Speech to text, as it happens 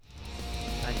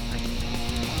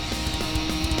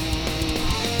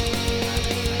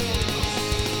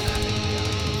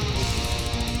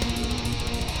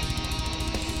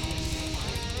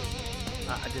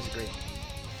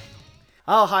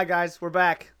Oh, hi guys, we're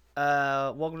back.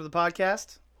 Welcome to the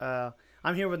podcast.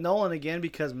 I'm here with Nolan again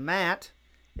because Matt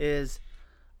is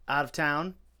out of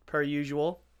town per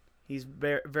usual. He's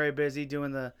very, very busy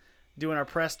doing our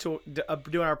press tour,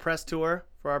 doing our press tour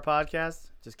for our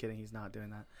podcast. Just kidding, he's not doing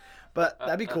that, but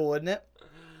that'd be cool, wouldn't it?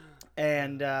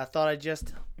 And thought I'd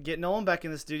just get Nolan back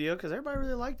in the studio because everybody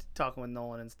really liked talking with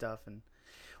Nolan and stuff. And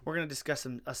we're gonna discuss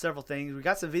several things. We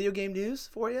got some video game news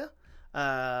for you.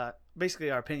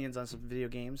 Basically our opinions on some video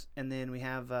games, and then we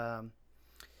have we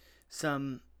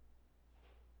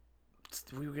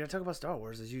gotta talk about Star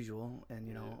Wars as usual. And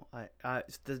you know,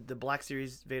 the Black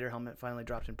Series Vader helmet finally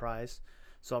dropped in price,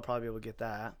 so I'll probably be able to get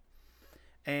that.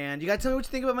 And you gotta tell me what you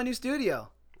think about my new studio.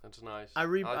 That's nice. I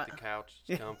like the couch.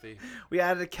 It's comfy. We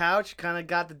added a couch, kind of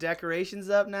got the decorations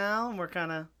up now,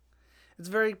 and it's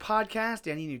very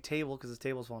podcasty. I need a new table because this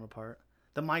table's falling apart.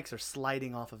 The mics are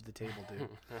sliding off of the table, dude.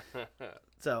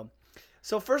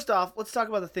 So first off, let's talk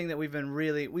about the thing that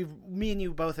me and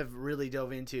you both have really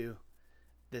dove into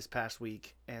this past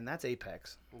week, and that's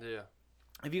Apex. Yeah.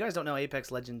 If you guys don't know,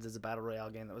 Apex Legends is a battle royale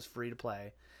game that was free to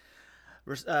play.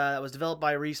 It was developed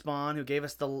by Respawn, who gave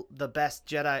us the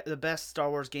best Star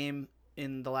Wars game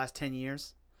in the last 10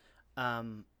 years.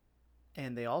 And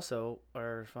they also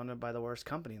are funded by the worst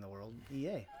company in the world,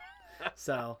 EA.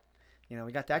 So, you know,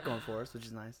 we got that going for us, which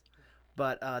is nice.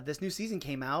 But this new season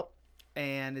came out,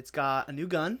 and it's got a new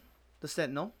gun, the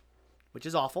Sentinel, which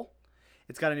is awful.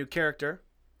 It's got a new character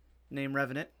named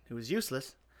Revenant, who is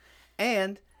useless.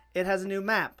 And it has a new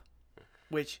map,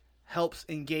 which helps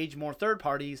engage more third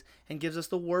parties and gives us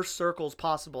the worst circles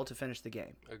possible to finish the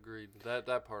game. Agreed.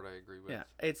 That part I agree with. Yeah,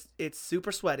 it's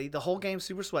super sweaty. The whole game's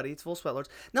super sweaty. It's full of sweat lords.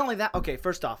 Not only that, okay,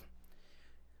 first off,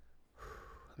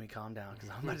 let me calm down because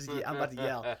I'm about to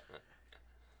yell.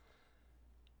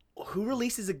 Who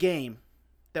releases a game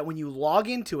that when you log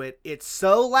into it, it's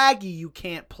so laggy you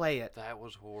can't play it? That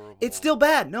was horrible. It's still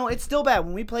bad. No, it's still bad.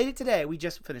 When we played it today, we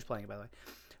just finished playing it, by the way.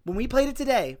 When we played it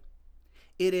today,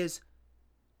 it is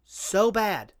so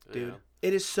bad, dude. Yeah.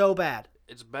 It is so bad.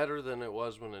 It's better than it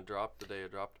was when it dropped the day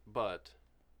it dropped, but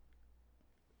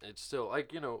it's still,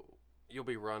 like, you know, you'll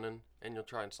be running and you'll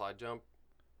try and slide jump,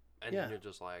 and then you'll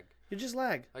just lag. You just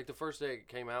lag. Like the first day it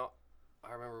came out,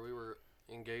 I remember we were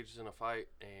engaged in a fight,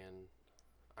 and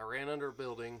I ran under a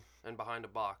building and behind a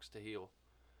box to heal,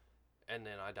 and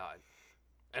then I died.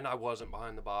 And I wasn't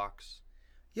behind the box.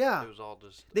 Yeah. It was all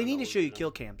just They need to show you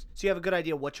kill cams, so you have a good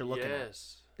idea what you're looking at.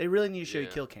 Yes. They really need to show you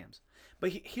kill cams.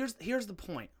 But here's the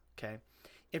point, okay?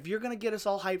 If you're going to get us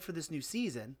all hyped for this new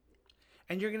season,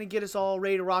 and you're going to get us all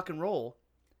ready to rock and roll,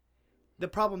 the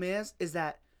problem is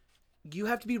that you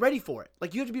have to be ready for it.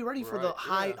 Like, you have to be ready for the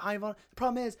high volume. The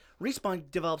problem is, Respawn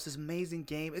develops this amazing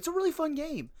game. It's a really fun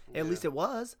game. At least it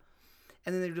was.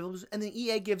 And then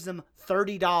EA gives them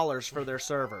 $30 for their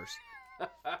servers.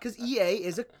 Because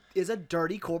EA is a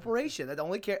dirty corporation that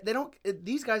only care.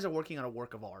 These guys are working on a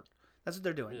work of art. That's what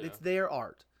they're doing. Yeah. It's their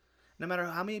art. No matter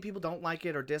how many people don't like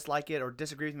it or dislike it or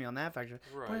disagree with me on that factor,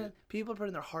 people are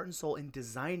putting their heart and soul in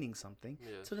designing something.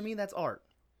 Yes. So to me, that's art.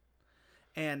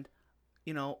 And,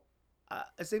 you know,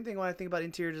 the same thing when I think about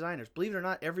interior designers. Believe it or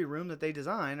not, every room that they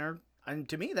design and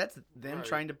to me, that's them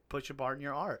trying to push a part in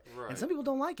your art. Right. And some people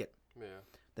don't like it. Yeah.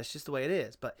 That's just the way it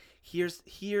is. But here's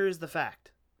the fact.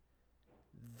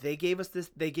 They gave us this.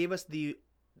 They gave us the.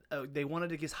 They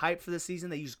wanted to get hype for this season.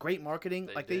 They used great marketing,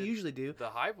 they usually do. The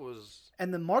hype was,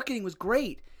 and the marketing was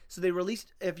great. So they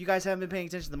released. If you guys haven't been paying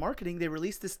attention to the marketing, they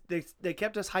released this. They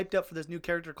kept us hyped up for this new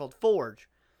character called Forge,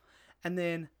 and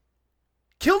then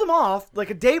killed him off like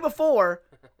a day before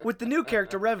with the new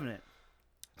character Revenant.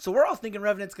 So we're all thinking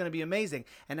Revenant's going to be amazing.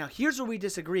 And now here's where we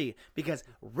disagree, because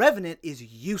Revenant is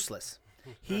useless.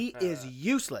 He is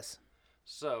useless.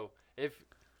 So if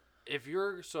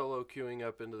you're solo queuing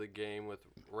up into the game with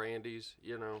Randy's,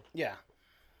 you know. Yeah.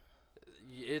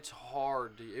 It's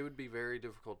hard. It would be very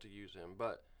difficult to use him.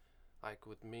 But, like,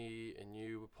 with me and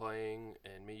you playing,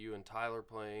 and me, you, and Tyler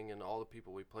playing, and all the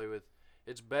people we play with,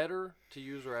 it's better to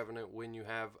use Revenant when you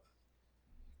have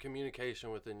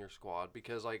communication within your squad.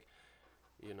 Because, like,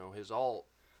 you know, his ult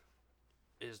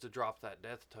is to drop that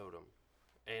death totem.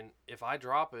 And if I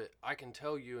drop it, I can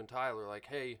tell you and Tyler, like,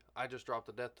 hey, I just dropped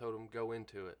the death totem, go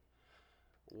into it.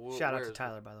 Shout out to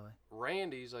Tyler, by the way.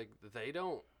 Randy's, like, they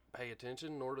don't pay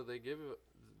attention, nor do they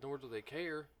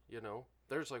care, you know.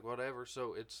 They're just like, whatever.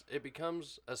 So it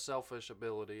becomes a selfish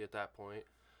ability at that point.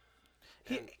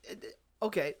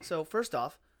 Okay, so first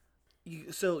off,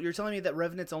 so you're telling me that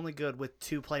Revenant's only good with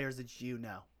two players that you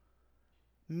know.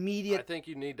 I think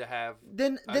you need to have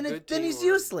then he's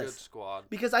useless. Good squad.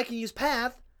 Because I can use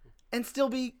Path and still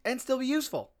be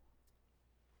useful.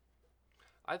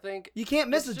 I think You can't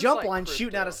miss it's a just jump like line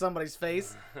shooting out of Crypto. somebody's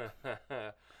face.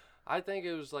 I think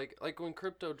it was like when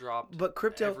Crypto dropped, But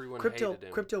everyone hated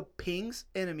him. crypto pings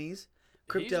enemies.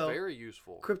 He's very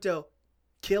useful. Crypto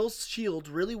kills shields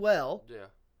really well. Yeah,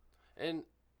 and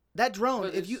That drone,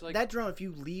 but it's like, if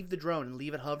you leave the drone and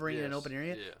leave it hovering in an Yes, open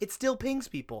area, yeah. it still pings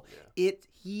people. Yeah.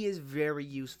 He is very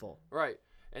useful. Right,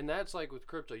 and that's like with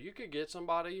Crypto. You could get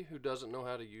somebody who doesn't know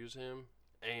how to use him,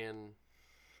 and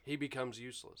he becomes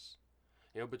useless.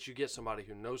 But you get somebody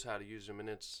who knows how to use him, and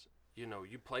it's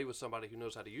you play with somebody who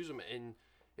knows how to use him, and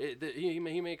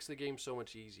he makes the game so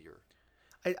much easier.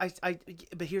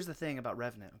 But here's the thing about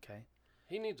Revenant, okay?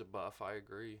 He needs a buff. I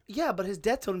agree. Yeah, but his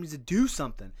death totem needs to do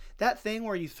something. That thing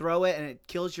where you throw it and it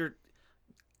kills your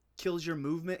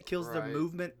movement, kills the Right.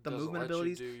 movement Doesn't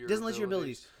abilities. let you do your Doesn't let you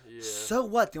abilities. Yeah. So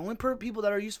what? The only people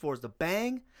that are used for is the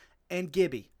Bang and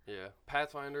Gibby. Yeah.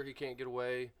 Pathfinder, he can't get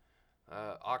away.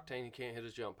 Octane, he can't hit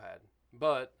his jump pad.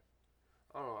 But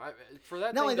I don't know. For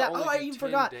that Not thing only to that, only I do even 10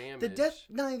 forgot damage, the death.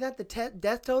 Not only that, the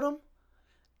death totem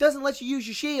doesn't let you use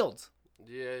your shields.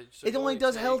 Yeah. So It you only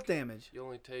does take- health damage. You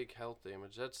only take health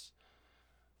damage. That's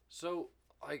so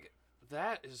like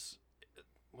that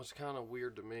was kind of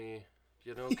weird to me,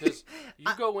 because you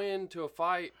go into a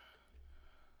fight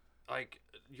like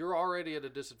you're already at a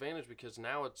disadvantage because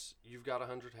now you've got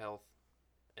 100 health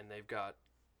and they've got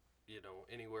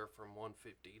anywhere from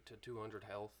 150 to 200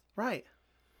 health. Right.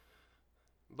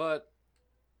 But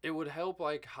it would help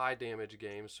like high damage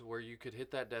games where you could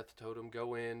hit that death totem,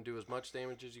 go in, do as much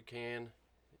damage as you can.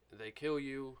 They kill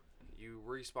you, you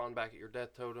respawn back at your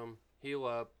death totem, heal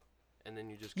up, and then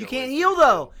you just You go can't in for heal the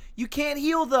though. kill. You can't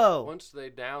heal though. Once they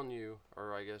down you,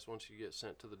 or I guess once you get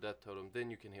sent to the death totem, then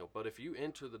you can heal. But if you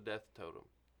enter the death totem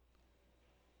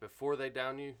before they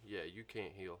down you, yeah, you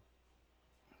can't heal.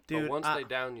 Dude, but once they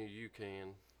down you, you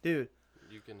can. Dude,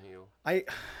 you can heal.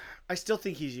 I still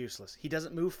think he's useless. He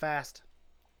doesn't move fast.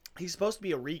 He's supposed to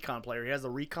be a recon player. He has the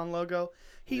recon logo.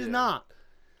 He's Yeah. not.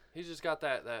 He's just got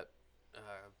that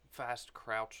fast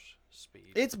crouch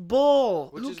speed. It's bull.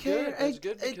 Which Who is cares? good. It's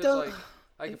good It because does-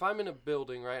 like if I'm in a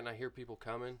building, right, and I hear people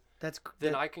coming, then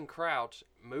that- I can crouch,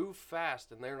 move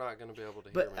fast, and they're not going to be able to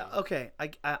hear But me. okay,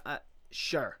 I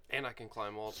sure. And I can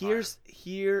climb walls.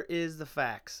 Here is the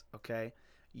facts. Okay,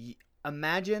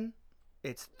 imagine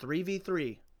it's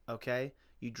 3v3. Okay,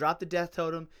 you drop the death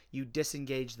totem, you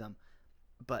disengage them,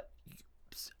 but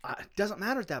it doesn't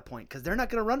matter at that point because they're not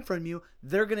going to run from you.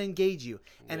 They're going to engage you,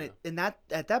 and Yeah.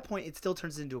 at that point it still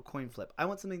turns into a coin flip. I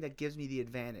want something that gives me the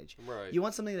advantage. Right. You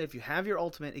want something that if you have your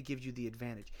ultimate, it gives you the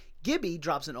advantage. Gibby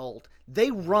drops an ult. They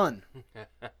run.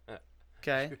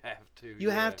 Okay. You have to. You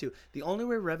have to. The only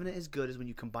way Revenant is good is when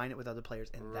you combine it with other players,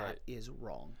 and that is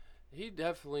wrong. He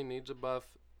definitely needs a buff.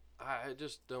 I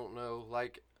just don't know.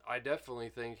 Like, I definitely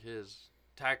think his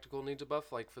tactical needs a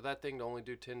buff. Like, for that thing to only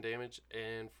do 10 damage,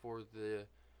 and for the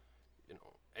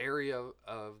area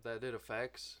of that it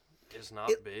affects is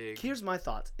not big. Here's my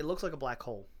thoughts. It looks like a black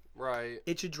hole. Right.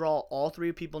 It should draw all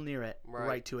three people near it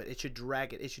Right. to it. It should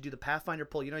drag it. It should do the Pathfinder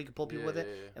pull. You know, you can pull people with it,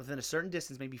 and within a certain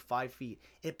distance, maybe 5 feet,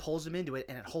 it pulls them into it,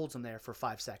 and it holds them there for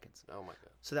 5 seconds. Oh my god.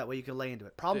 So that way you can lay into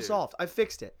it. Problem Dude. solved. I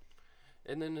fixed it.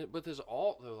 And then with his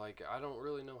alt though, like I don't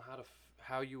really know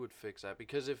how you would fix that,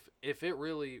 because if it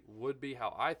really would be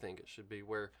how I think it should be,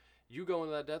 where you go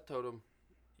into that death totem,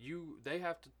 they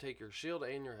have to take your shield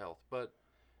and your health, but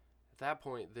at that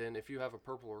point, then if you have a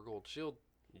purple or gold shield,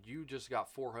 you just got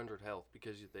 400 health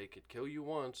because they could kill you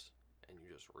once and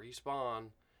you just respawn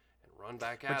and run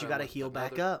back at But you got to heal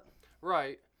back up.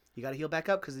 Right. You got to heal back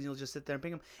up because then you'll just sit there and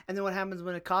ping them. And then what happens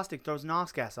when a caustic throws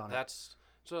Nox gas on it? That's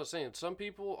what I was saying. Some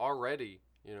people already,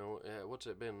 what's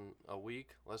it been, a week,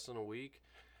 less than a week,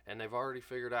 and they've already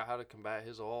figured out how to combat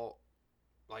his alt.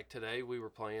 Like today we were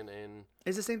playing and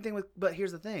it's the same thing with, but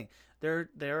here's the thing. There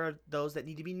are those that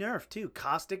need to be nerfed too.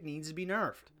 Caustic needs to be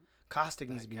nerfed. Caustic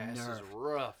needs to be gas nerfed. is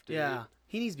rough, dude. Yeah,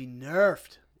 he needs to be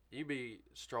nerfed. You be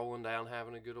strolling down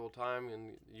having a good old time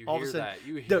and you All of hear a sudden, that.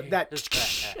 You hear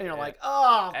that and you're like,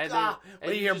 oh, And God. then- Well,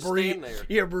 and you you're just stand there.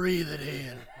 You're breathing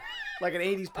in. Like an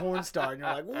 80s porn star. And you're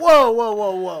like, whoa, whoa,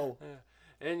 whoa, whoa.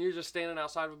 And you're just standing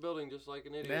outside of a building just like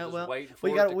an idiot, Yeah, just well, waiting for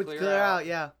we it got to to clear out.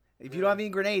 yeah. If you don't have any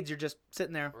grenades, you're just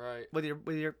sitting there Right. with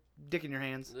your dick in your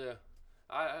hands. Yeah.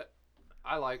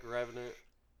 I like Revenant.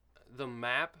 The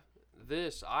map,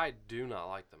 I do not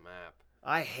like the map.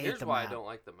 I hate Here's the why map. I don't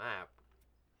like the map.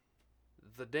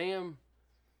 The damn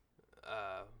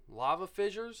lava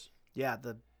fissures. Yeah,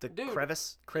 the Dude,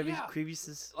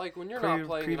 crevices. Like when you're not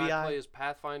playing and I Creevy play as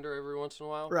Pathfinder every once in a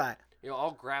while. Right.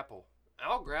 I'll grapple.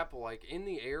 Like in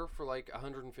the air for like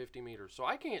 150 meters. So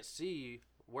I can't see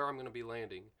where I'm going to be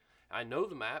landing. I know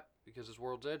the map. because it's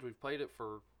World's Edge. We've played it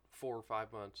for 4 or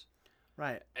 5 months.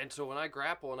 Right. And so when I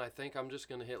grapple and I think I'm just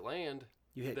going to hit land,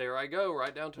 You hit. there I go,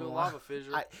 right down to a lava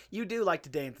fissure. You do like to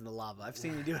dance in the lava. I've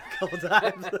seen you do it a couple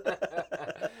times.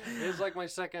 It's like my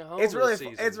second home It's really, this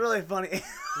season. it's really funny.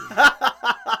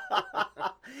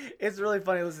 It's really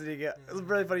funny listening to you. It's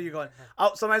really funny you going,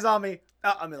 oh, somebody's on me.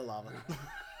 Oh, I'm in the lava.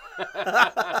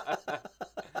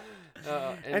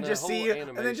 And just see you,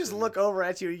 and then just look over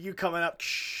at you. You coming up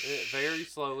very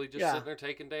slowly, just sitting there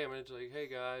taking damage. Like, hey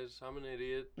guys, I'm an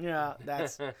idiot. Yeah,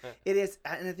 it is,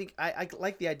 and I think I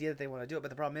like the idea that they want to do it, but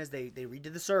the problem is they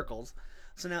redid the circles.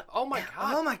 So now, oh my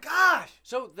gosh!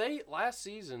 So last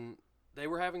season they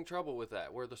were having trouble with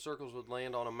that, where the circles would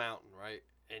land on a mountain, right?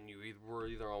 And you were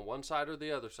either on one side or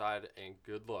the other side, and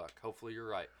good luck. Hopefully you're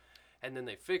right. And then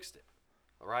they fixed it,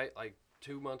 right? Like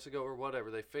 2 months ago or whatever,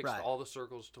 they fixed all the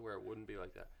circles to where it wouldn't be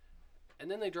like that.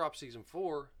 And then they dropped season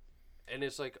 4, and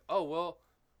it's like, oh, well,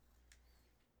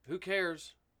 who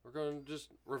cares? We're going to just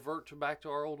revert back to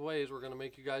our old ways. We're going to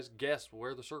make you guys guess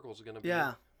where the circles are going to be.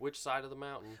 Yeah. Which side of the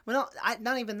mountain. Well, no,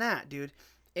 not even that, dude.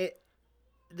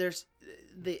 There's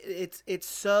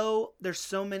so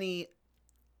many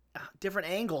different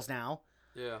angles now.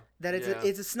 Yeah. That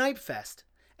it's a snipe fest.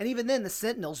 And even then, the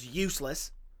Sentinel's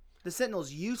useless. The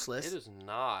Sentinel's useless. It is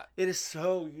not. It is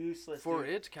so useless. For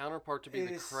dude. its counterpart to be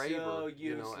the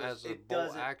Kraber, so as a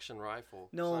bolt action rifle.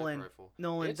 Nolan,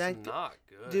 it's not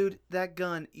good. Dude, that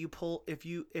gun you pull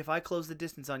if I close the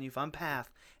distance on you, if I'm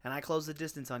path and I close the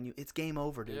distance on you, it's game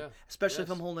over, dude. Yeah. Especially if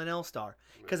I'm holding an L-Star,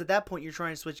 because at that point you're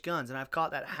trying to switch guns, and I've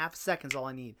caught that half second's all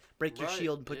I need. Break your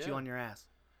shield and put you on your ass.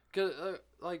 Cause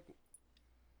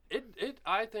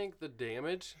I think the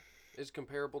damage is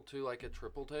comparable to like a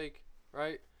triple take,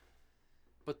 right?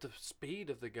 But the speed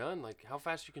of the gun, like how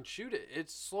fast you can shoot it,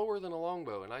 it's slower than a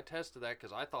longbow. And I tested that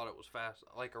because I thought it was fast,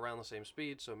 like around the same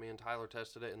speed. So me and Tyler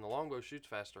tested it, and the longbow shoots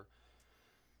faster.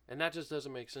 And that just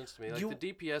doesn't make sense to me. Like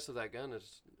the DPS of that gun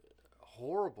is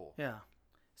horrible. Yeah.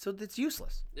 So it's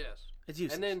useless. Yes. It's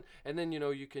useless. And then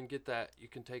you can get that. You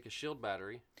can take a shield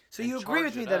battery. So you agree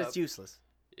with me that it's useless?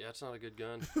 Yeah, it's not a good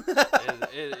gun.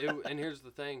 And here's the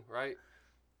thing, right?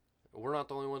 We're not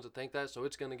the only ones that think that. So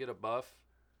it's going to get a buff.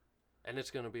 And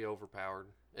it's going to be overpowered.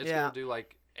 It's going to do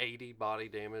like 80 body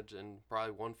damage and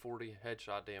probably 140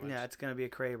 headshot damage. Yeah, it's going to be a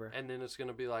Kraber. And then it's going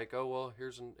to be like, oh, well,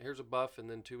 here's a buff. And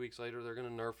then 2 weeks later, they're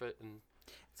going to nerf it. And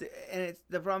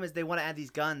the problem is they want to add these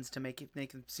guns to make it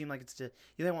seem like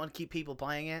they want to keep people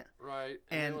playing it. Right.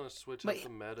 And they want to switch up the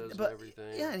metas and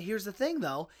everything. Yeah, and here's the thing,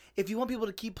 though. If you want people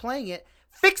to keep playing it,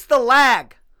 fix the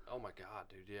lag. Oh, my God,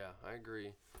 dude. Yeah, I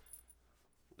agree.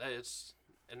 That's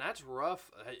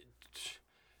rough.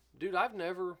 Dude, I've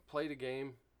never played a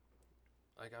game,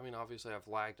 obviously I've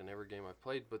lagged in every game I've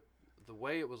played, but the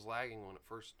way it was lagging when it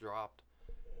first dropped,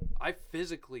 I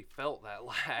physically felt that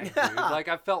lag, dude. Like,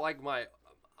 I felt like my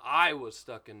eye was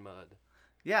stuck in mud.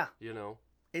 Yeah.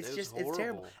 It's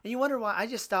terrible. And you wonder why I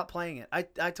just stopped playing it. I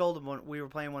told them when we were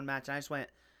playing one match, and I just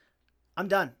went, I'm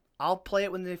done. I'll play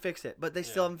it when they fix it, but they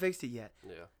still haven't fixed it yet.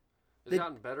 Yeah. It's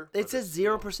gotten better. It says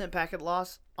 0% packet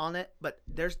loss on it, but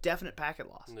there's definite packet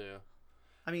loss. Yeah.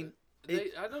 I mean,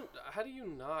 how do you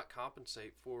not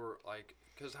compensate for,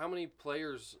 because how many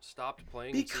players stopped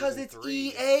playing because in it's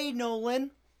Season 3? EA,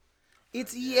 Nolan.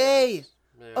 It's EA. Yeah.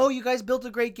 Oh, you guys built a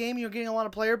great game. You're getting a lot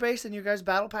of player base, and your guys'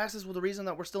 battle passes were the reason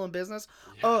that we're still in business.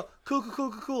 Yeah.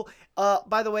 Cool.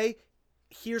 By the way,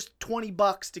 here's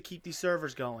 $20 to keep these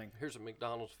servers going. Here's a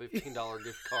McDonald's $15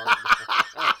 gift card.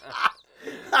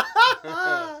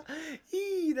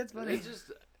 That's funny. It's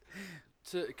just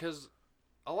because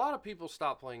a lot of people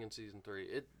stopped playing in Season 3.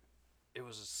 It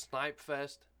was a snipe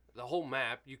fest. The whole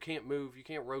map, you can't move, you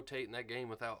can't rotate in that game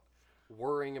without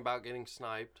worrying about getting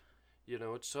sniped.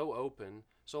 It's so open.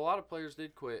 So a lot of players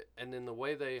did quit. And then the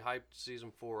way they hyped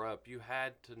Season 4 up, you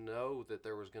had to know that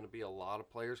there was going to be a lot of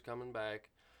players coming back.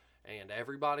 And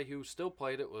everybody who still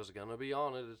played it was going to be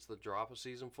on it. It's the drop of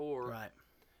Season 4. Right.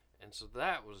 And so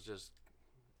that was just,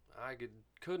 I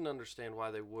couldn't understand why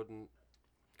they wouldn't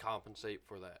compensate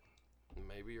for that.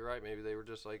 Maybe you're right. Maybe they were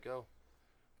just like, oh,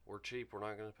 we're cheap. We're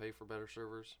not going to pay for better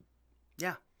servers.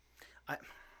 Yeah.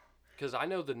 Because I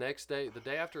know the next day, the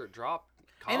day after it dropped,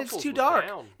 and it's too dark.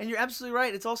 Down. And you're absolutely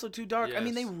right. It's also too dark. Yes. I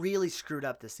mean, they really screwed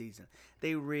up this season.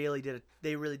 It's really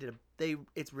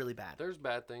bad. There's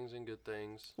bad things and good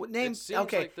things. Name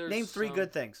 3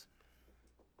 good things.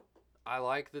 I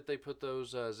like that they put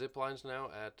those zip lines now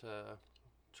at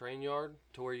train yard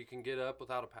to where you can get up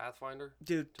without a pathfinder.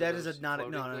 Dude, that is no.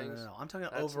 I'm talking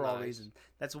about overall reason.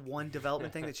 That's one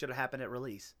development thing that should have happened at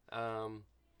release.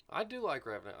 I do like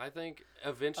Revenant. I think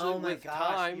eventually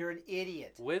time, you're an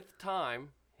idiot. With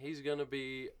time, he's going to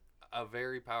be a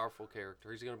very powerful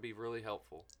character. He's going to be really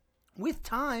helpful. With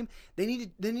time, they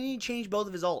need to change both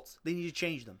of his ults. They need to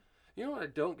change them. You know what I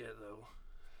don't get, though?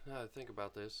 Now that I think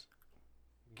about this.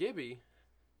 Gibby,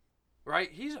 right?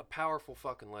 He's a powerful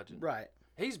fucking legend. Right.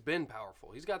 He's been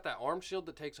powerful. He's got that arm shield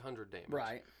that takes 100 damage.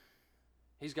 Right.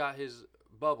 He's got his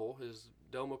bubble, his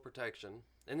dome of protection,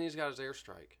 and then he's got his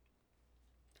airstrike.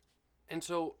 And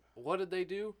so, what did they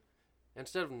do?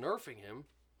 Instead of nerfing him,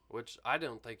 which I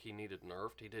don't think he needed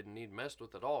nerfed, he didn't need messed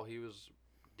with at all, he was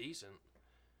decent.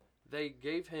 They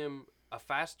gave him a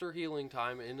faster healing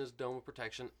time in his dome of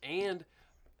protection, and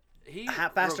he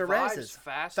faster revives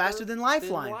reses. faster than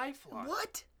Lifeline.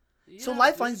 What? Yeah, So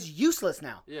Lifeline's useless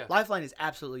now. Yeah. Lifeline is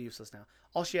absolutely useless now.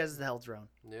 All she has is the health drone.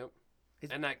 Yep.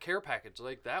 And that care package,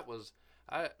 like that was,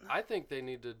 I think they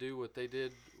need to do what they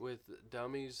did with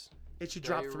dummies. It should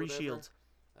drop 3 shields.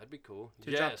 That'd be cool.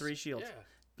 Drop 3 shields. Yeah.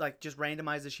 Like, just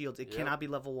randomize the shields. It cannot be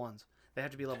level 1s. They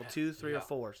have to be level 2, 3, or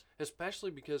 4s.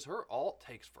 Especially because her alt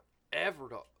takes forever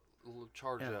to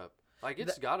charge up. Like,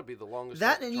 it's got to be the longest.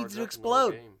 That it needs to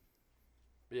explode.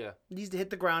 Yeah. It needs to hit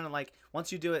the ground, and, like,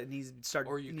 once you do it, it needs to start.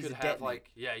 Or you could have, like,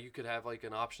 you could have, like,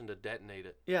 an option to detonate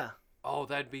it. Yeah. Oh,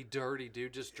 that'd be dirty,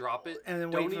 dude. Just drop it. And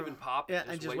then don't even pop it. Yeah,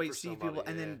 and just wait to see somebody. people,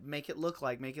 and then make it look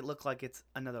like it's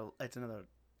another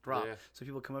drop. Yeah. So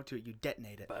people come up to it, you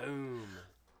detonate it. Boom.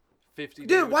 50.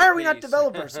 Dude, why are we not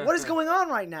developers? What is going on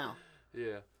right now?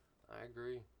 Yeah, I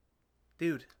agree.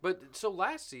 Dude. But so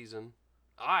last season,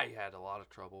 I had a lot of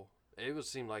trouble. It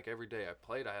seemed like every day I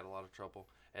played, I had a lot of trouble.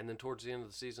 And then towards the end of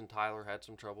the season, Tyler had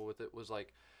some trouble with it. It was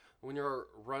like when you're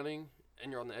running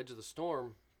and you're on the edge of the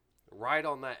storm, right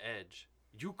on that edge,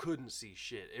 you couldn't see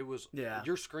shit. It was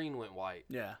your screen went white.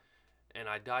 Yeah. And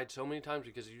I died so many times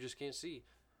because you just can't see.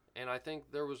 And I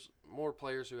think there was more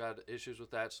players who had issues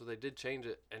with that, so they did change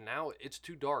it. And now it's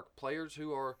too dark. Players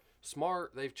who are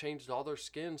smart, they've changed all their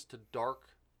skins to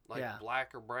dark, like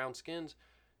black or brown skins,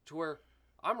 to where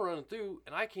I'm running through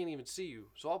and I can't even see you.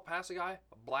 So I'll pass a guy,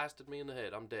 blasted me in the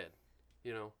head. I'm dead.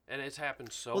 You know, and it's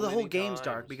happened so many times. Well, the whole game's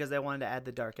dark because they wanted to add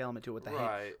the dark element to it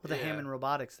with the Hammond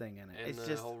robotics thing in it. And it's the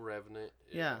just whole Revenant.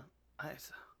 Yeah.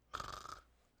 It's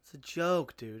a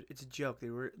joke, dude. It's a joke.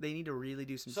 They need to really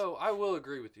do some. So I will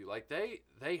agree with you. Like they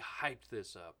hyped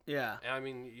this up. Yeah. And I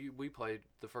mean, we played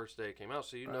the first day it came out,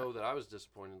 so you know that I was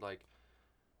disappointed. Like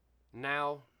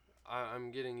now, I'm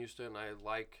getting used to it, and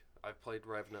I've played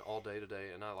Revenant all day today,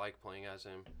 and I like playing as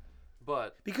him.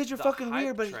 But because you're fucking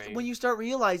weird, but when you start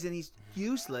realizing he's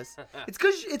useless, it's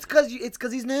because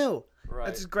he's new. Right.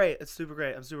 That's great. It's super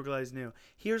great. I'm super glad he's new.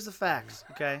 Here's the facts,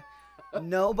 okay?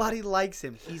 Nobody likes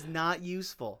him. He's not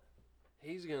useful.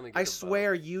 He's gonna get I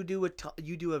swear you do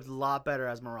a lot better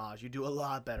as Mirage. You do a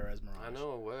lot better as Mirage. I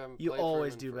know. You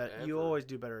always do better. You always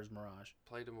do better as Mirage.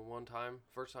 Played him one time.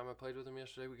 First time I played with him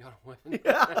yesterday, we got a win.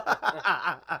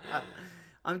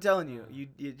 I'm telling you,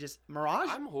 you just Mirage.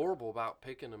 I'm horrible about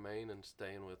picking a main and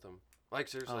staying with them. Like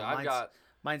seriously,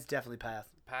 mine's definitely Path.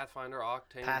 Pathfinder,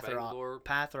 Octane, Bangalore.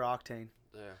 Path or Octane.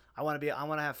 Yeah. I want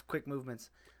to have quick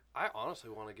movements. I honestly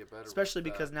want to get better. Especially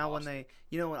because now when when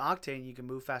Octane, you can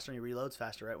move faster and he reloads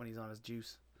faster, right? When he's on his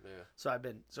juice. Yeah. So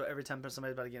every time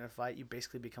somebody's about to get in a fight, you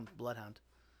basically become Bloodhound.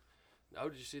 Oh,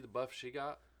 did you see the buff she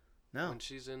got? No. When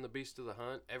she's in the Beast of the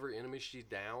Hunt, every enemy she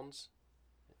downs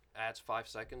adds 5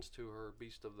 seconds to her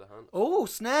Beast of the Hunt. Oh,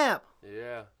 snap!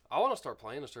 Yeah. I want to start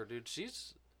playing as her, dude.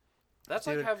 That's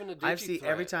like having a digi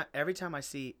threat. every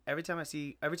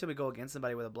time we go against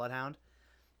somebody with a Bloodhound,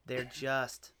 they're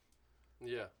just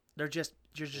you're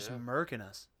just murking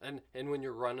us. And when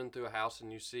you're running through a house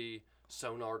and you see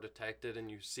sonar detected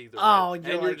and you see the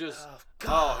you're just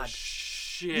God. Oh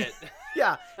shit.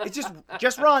 Yeah, it's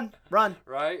just run. Right?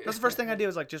 That's the first thing I do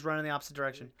is just run in the opposite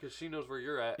direction. Because she knows where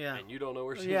you're at, yeah. and you don't know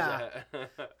where she's at.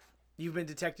 You've been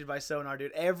detected by sonar,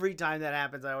 dude. Every time that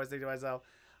happens, I always think to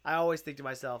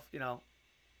myself,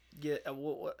 get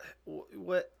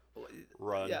what?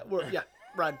 Run. Yeah,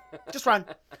 run. Just run.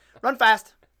 Run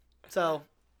fast. So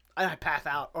I path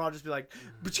out, or I'll just be like,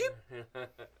 ba-cheep.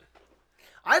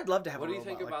 I'd love to have. What a do you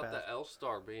think like about that. the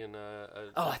L-Star being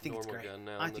a I think normal it's great. gun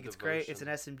now? I think it's great. It's an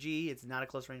SMG. It's not a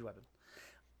close range weapon,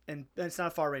 and it's not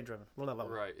a far range weapon.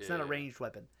 Right. It's not a ranged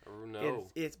weapon. No.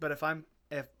 But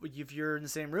if you're in the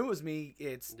same room as me,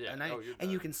 it's and you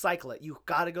done. can cycle it. You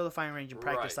got to go to the firing range and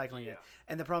practice cycling yeah. it.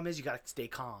 And the problem is you got to stay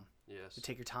calm. Yes. To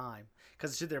take your time,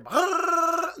 because it's sit there,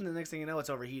 and the next thing you know, it's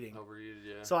overheating. Overheated,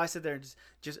 yeah. So I sit there and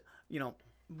just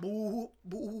boo,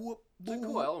 boo, it's a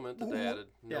cool element that they added.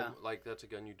 Yeah. Like that's a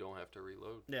gun you don't have to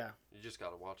reload. Yeah. You just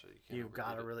gotta watch it. You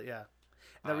gotta really, yeah.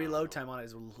 And the reload time on it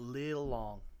is a little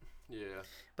long. Yeah.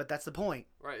 But that's the point.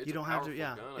 Right. It's you don't have to.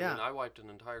 Yeah. Gun. Yeah. I mean, I wiped an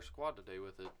entire squad today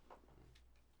with it.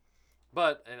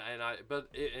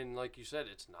 And like you said,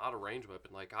 it's not a range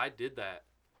weapon. Like I did that,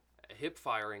 hip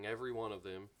firing every one of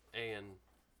them, and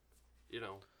you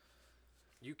know,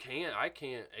 I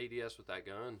can't ADS with that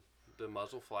gun. The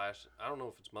muzzle flash. I don't know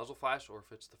if it's muzzle flash or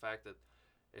if it's the fact that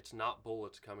it's not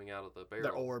bullets coming out of the barrel.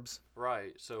 They're orbs.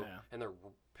 Right. So Yeah. and they're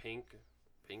pink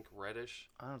reddish.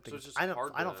 I don't think So it's it's just I don't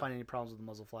hard I don't to- find any problems with the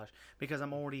muzzle flash because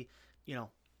I'm already,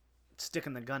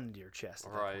 sticking the gun into your chest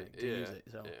at that Right. point to Yeah. use it.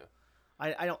 So Yeah.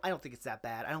 I don't think it's that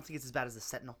bad. I don't think it's as bad as the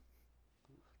Sentinel.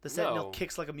 The Sentinel No.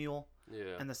 kicks like a mule,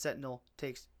 Yeah. and the Sentinel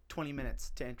takes 20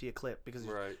 minutes to empty a clip because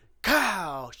Right.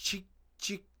 cow cheek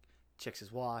checks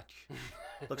his watch,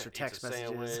 looks for Eats text a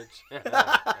messages.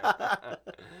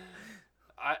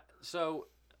 So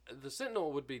the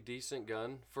Sentinel would be decent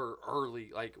gun for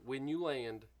early, like when you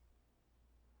land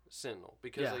Sentinel,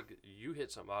 because Yeah. like you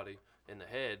hit somebody in the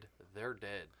head, they're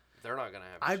dead. They're not gonna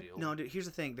have a shield. No, dude. Here's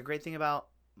the thing. The great thing about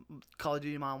Call of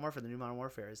Duty Modern Warfare, the new Modern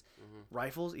Warfare, is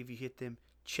rifles. If you hit them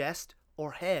chest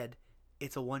or head,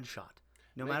 it's a one shot.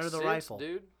 No Makes matter the sense, rifle,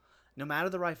 dude. no matter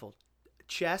the rifle,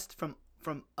 chest from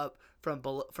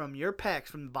your pecs,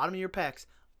 from the bottom of your pecs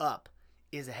up,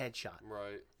 is a headshot.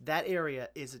 Right. That area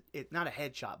is not a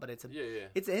headshot, but it's Yeah.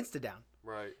 it's an insta down.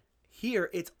 Right. Here,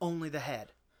 it's only the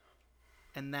head,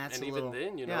 and that's And a even little.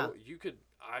 then, you yeah. know, you could.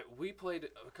 We played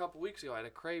a couple weeks ago. I had a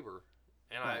Kraber,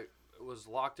 and Right. I was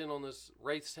locked in on this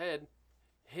Wraith's head,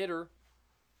 hit her,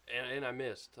 and I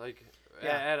missed. Like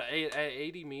Yeah. at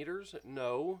 80 meters,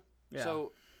 no. Yeah.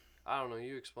 So I don't know.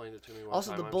 You explained it to me. One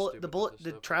Also, time. the I'm bullet, stupid the with bullet, this the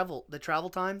stuff. travel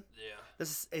time. Yeah.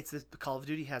 The Call of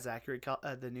Duty has accurate.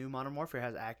 The new Modern Warfare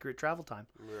has accurate travel time,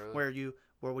 Really?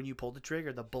 where when you pull the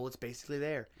trigger, the bullet's basically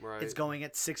there. Right. It's going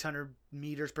at 600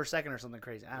 meters per second or something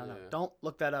crazy. I don't know. Yeah. Don't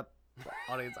look that up,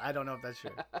 audience. I don't know if that's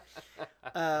true.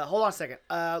 Hold on a second.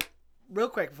 Real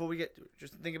quick before we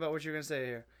just think about what you're gonna say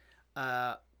here.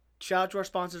 Shout out to our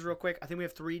sponsors real quick. I think we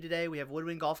have 3 today. We have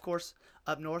Woodwind Golf Course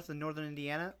up north in northern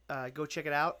Indiana. Go check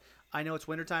it out. I know it's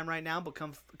wintertime right now, but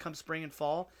come spring and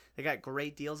fall, they got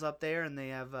great deals up there, and they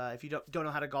have if you don't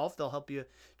know how to golf, they'll help you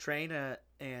train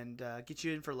and get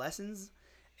you in for lessons.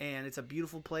 And it's a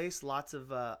beautiful place, lots of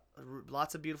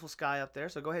beautiful sky up there.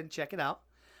 So go ahead and check it out.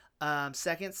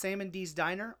 Second, Sam and D's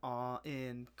Diner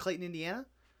in Clayton, Indiana,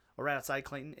 or right outside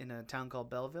Clayton in a town called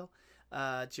Belleville.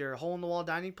 It's your hole-in-the-wall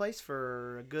dining place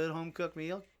for a good home-cooked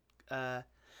meal.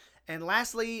 And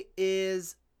lastly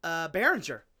is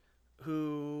Behringer,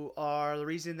 who are the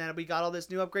reason that we got all this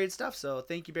new upgraded stuff. So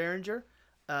thank you, Behringer.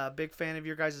 Big fan of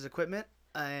your guys' equipment,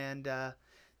 and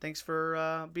thanks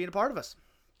for being a part of us.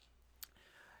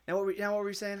 Now what were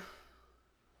we saying?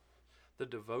 The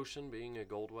devotion being a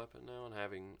gold weapon now and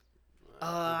having.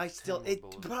 It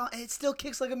still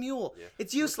kicks like a mule. Yeah. It's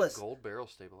With the useless. gold barrel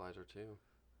stabilizer too.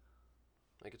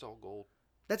 Like it's all gold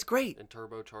That's great. and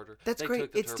turbocharger. That's They great.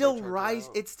 took the It still turbocharger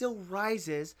out. It still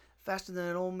rises faster than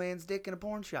an old man's dick in a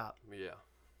porn shop. Yeah.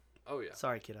 Oh yeah.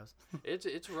 Sorry, kiddos.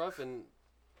 It's rough, and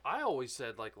I always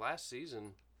said like last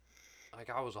season, like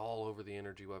I was all over the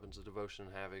energy weapons, the devotion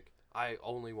and havoc. I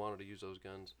only wanted to use those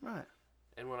guns. Right.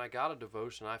 And when I got a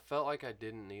devotion, I felt like I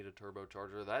didn't need a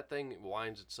turbocharger. That thing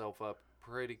winds itself up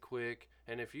pretty quick,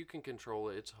 and if you can control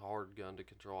it, it's a hard gun to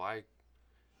control.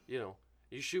 You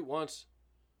shoot once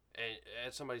and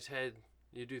at somebody's head,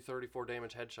 you do 34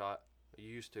 damage headshot. You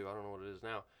used to, I don't know what it is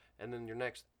now. And then your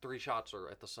next 3 shots are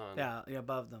at the sun. Yeah,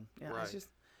 above them. Yeah, Right. it's just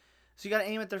so you got to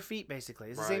aim at their feet basically.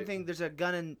 It's the same Right. thing. There's a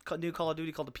gun in new Call of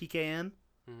Duty called the PKM.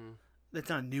 Mm-hmm. It's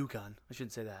not a new gun. I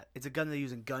shouldn't say that. It's a gun they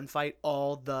use in gunfight.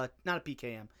 Not a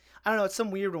PKM. I don't know. It's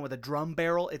some weird one with a drum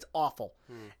barrel. It's awful.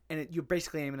 And you're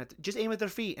basically aiming just aim at their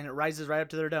feet, and it rises right up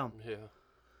to their dome. Yeah.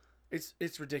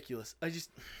 It's ridiculous.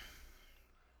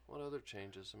 What other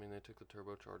changes? I mean, they took the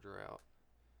turbocharger out.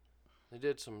 They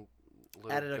did some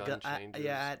little added gun a gun.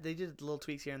 changes. They did little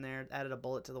tweaks here and there. Added a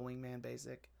bullet to the wingman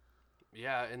basic.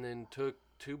 Yeah, and then took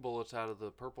 2 bullets out of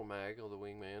the purple mag of the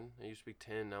wingman. It used to be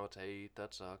 10, now it's 8.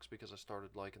 That sucks because I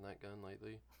started liking that gun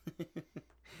lately.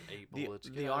 8 bullets.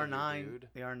 The Get out of here, R9. dude.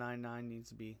 The R99 needs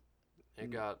to be. It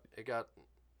got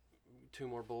 2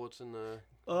 more bullets in the.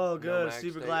 Oh, good. mag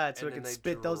Super state, glad, so and it can then they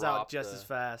spit those out dropped just the- as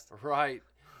fast. Right.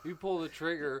 You pull the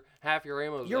trigger, half your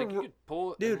ammo. You're Like you could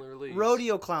pull it Dude, and release.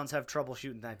 rodeo clowns have trouble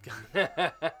shooting that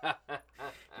gun.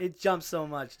 It jumps so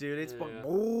much, dude. It's Yeah.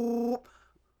 boop.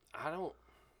 I don't.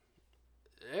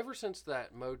 Ever since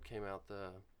that mode came out, the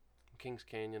Kings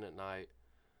Canyon at night,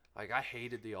 like I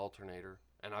hated the alternator,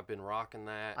 and I've been rocking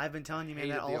that. I've been telling you, man,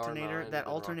 Hated that the alternator, R9, that I've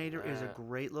been alternator rocking is a that.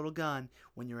 great little gun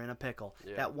when you're in a pickle.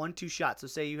 Yeah. That 1-2 shot. So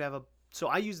say you have so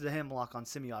I use the hemlock on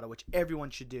semi-auto, which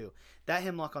everyone should do. That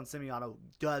hemlock on semi-auto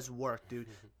does work, dude.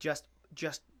 Just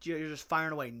you're just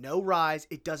firing away. No rise.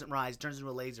 It doesn't rise. It turns into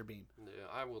a laser beam. Yeah,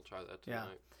 I will try that tonight.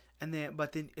 Yeah. And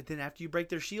then after you break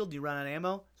their shield, you run out of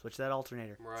ammo. Switch that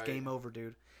alternator. Right. It's game over,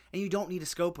 dude. And you don't need a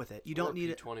scope with it. You don't need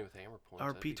P20 with hammer points.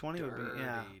 Or That'd P20 be would be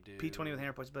dirty, dude. P20 with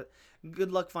hammer points. But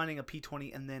good luck finding a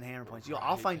P20 and then hammer points.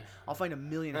 I'll find a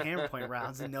million hammer point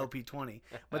rounds and no P20.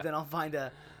 But then I'll find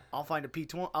a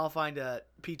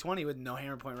P20 with no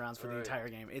hammer point rounds for the entire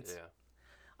game.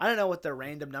 I don't know what the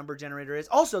random number generator is.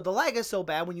 Also, the lag is so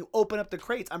bad when you open up the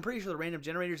crates. I'm pretty sure the random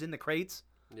generator's in the crates.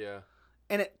 Yeah.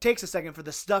 And it takes a second for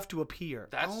the stuff to appear.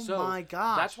 My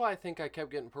gosh. That's why I think I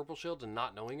kept getting purple shields and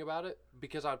not knowing about it.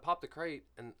 Because I'd pop the crate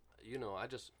and, I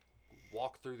just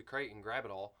walk through the crate and grab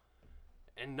it all.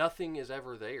 And nothing is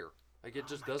ever there. Like, it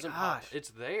just doesn't pop. It's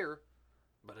there,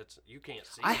 but you can't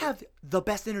see it. I have the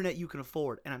best internet you can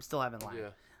afford, and I'm still having lag.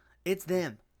 Yeah. It's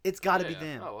them. It's got to be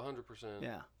them. Oh, 100%.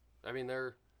 Yeah. I mean,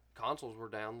 their consoles were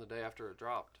down the day after it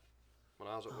dropped. When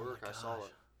I was at work, I saw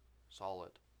it. Saw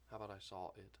it. How about I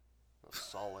saw it?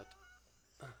 Saw it.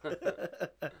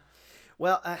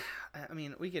 Well, I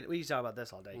mean, we can talk about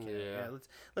this all day. Yeah.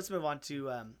 Let's move on to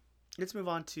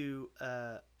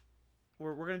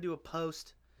we're gonna do a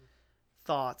post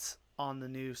thoughts on the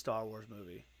new Star Wars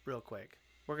movie real quick.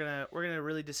 We're gonna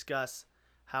really discuss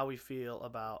how we feel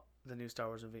about the new Star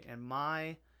Wars movie, and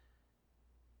my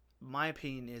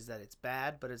opinion is that it's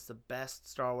bad, but it's the best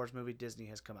Star Wars movie Disney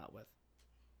has come out with.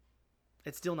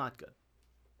 It's still not good.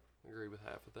 I agree with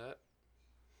half of that.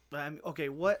 Okay,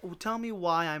 tell me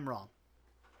why I'm wrong.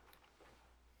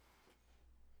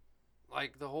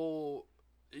 Like the whole,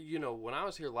 when I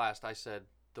was here last, I said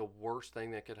the worst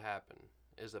thing that could happen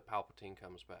is that Palpatine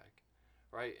comes back,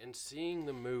 right? And seeing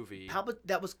the movie,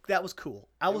 that was cool.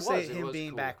 I will say him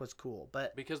being back was cool,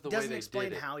 but because the doesn't way they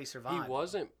explain did it, how he survived. He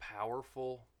wasn't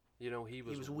powerful. He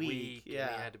was weak, yeah.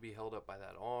 and he had to be held up by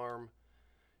that arm,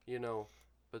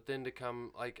 But then to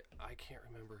come, I can't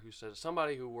remember who said it.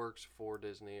 Somebody who works for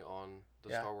Disney on the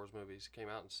Star Wars movies came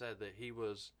out and said that he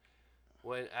was,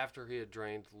 after he had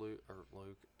drained Luke,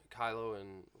 Kylo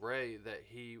and Rey, that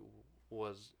he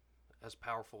was as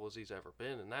powerful as he's ever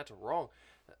been. And that's wrong.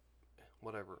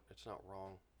 Whatever. It's not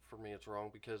wrong. For me, it's wrong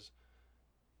because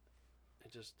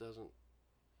it just doesn't.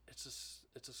 It's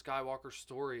a Skywalker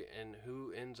story, and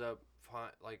who ends up,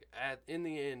 in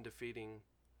the end, defeating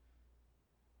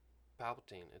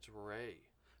Palpatine. It's Rey.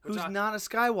 Who's not a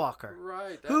Skywalker.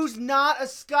 Right. Who's not a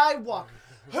Skywalker.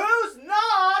 Who's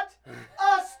not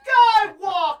a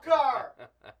Skywalker.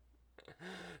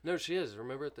 No, she is.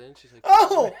 Remember at the end? She's like,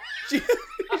 oh, she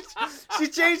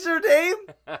changed her name?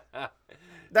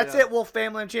 That's it, Wolf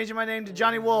family. I'm changing my name to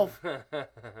Johnny Wolf.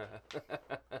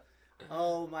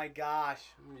 Oh, my gosh.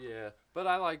 Yeah. But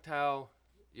I liked how,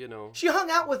 She hung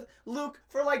out with Luke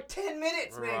for 10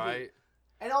 minutes, maybe. Right.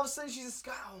 And all of a sudden, she's a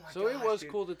Sky. Oh, my god. So it was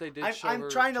cool that they did show her I'm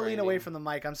trying to training. lean away from the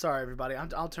mic. I'm sorry, everybody.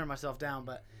 I'll turn myself down,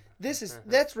 but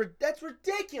that's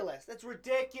ridiculous. That's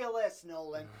ridiculous,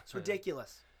 Nolan. It's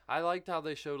ridiculous. I liked how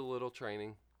they showed a little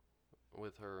training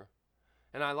with her.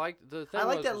 And I liked the thing. I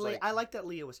like that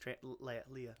Leia was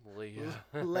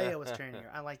Leia was training her.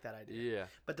 I like that idea. Yeah.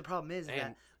 But the problem is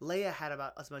that Leia had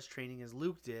about as much training as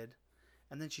Luke did,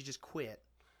 and then she just quit.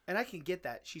 And I can get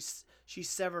that. She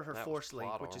severed her Force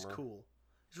link, which is cool.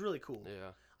 It's really cool.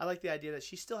 Yeah. I like the idea that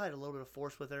she still had a little bit of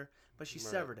Force with her, but she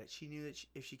severed it. She knew that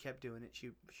if she kept doing it,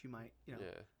 she might, Yeah.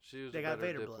 She was they a got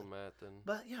better Vader diplomat than.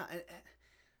 But yeah,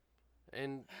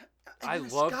 and I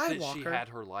loved that she had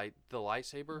her the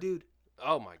lightsaber. Dude.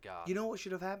 Oh my god. You know what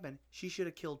should have happened? She should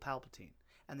have killed Palpatine,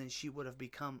 and then she would have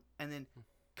become, and then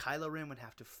Kylo Ren would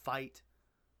have to fight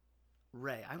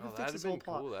Rey. I can fix this whole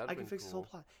plot. I can fix this whole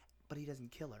plot, but he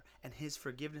doesn't kill her, and his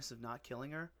forgiveness of not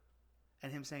killing her,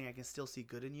 and him saying I can still see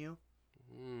good in you,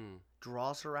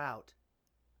 draws her out,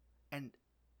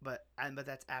 but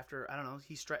that's after I don't know.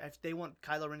 If they want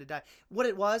Kylo Ren to die. What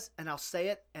it was, and I'll say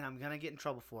it, and I'm gonna get in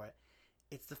trouble for it.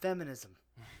 It's the feminism.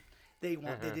 They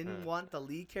didn't want the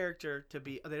lead character to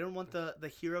be. They don't want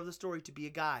the hero of the story to be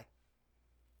a guy.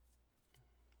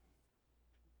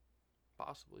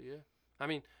 Possibly, yeah. I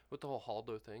mean, with the whole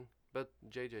Haldo thing, but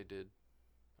JJ did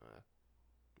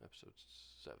episode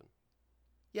 7.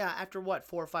 Yeah, after what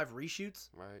 4 or 5 reshoots.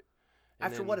 Right.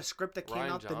 And after what a script that came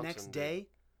Ryan out the Johnson next day.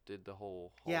 Did the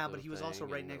whole Haldo yeah, but he was also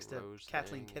thing right and next the to Rose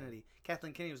Kathleen thing. Kennedy.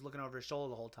 Kathleen Kennedy was looking over his shoulder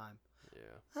the whole time.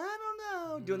 Yeah. I don't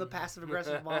know, doing the passive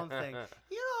aggressive mom thing.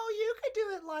 You could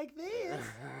do it like this.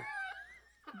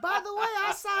 By the way,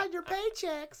 I signed your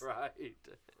paychecks. Right.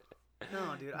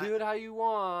 No, dude. Do it how you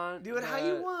want. Do it how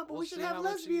you want, but we should have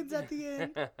lesbians at the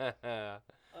end.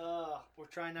 We're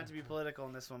trying not to be political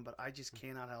in this one, but I just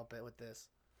cannot help it with this.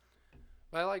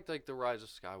 I liked like the Rise of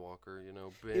Skywalker. You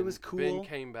know, Ben. It was cool. Ben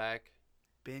came back,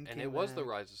 Ben and came it was the back.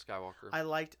 Rise of Skywalker. I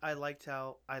liked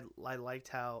how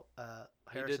He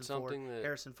Harrison did something Ford that.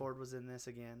 Harrison Ford was in this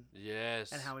again,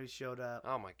 yes. and how he showed up.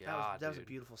 Oh my God, That was a dude.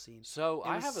 beautiful scene. So It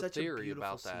I was have a such a theory beautiful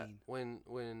about that. scene.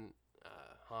 When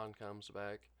Han comes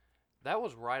back, that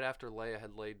was right after Leia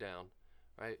had laid down,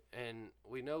 right? And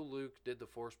we know Luke did the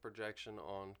Force projection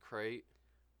on Crate.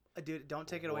 Dude, don't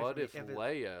take it away What from if me.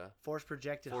 Leia Force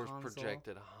projected Force Han Solo,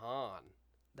 projected Han?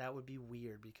 that would be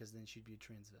weird because then she'd be a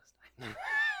transvestite.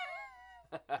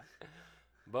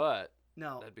 But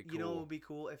No, that'd be you know what cool. would be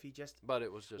cool if he just. but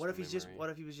it was just. What a if he's memory. What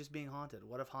if he was just being haunted?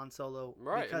 What if Han Solo,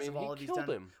 Right, because I mean, of all he that he's killed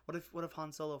done? him. What if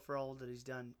Han Solo, for all that he's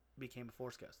done, became a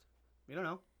Force ghost? We don't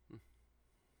know.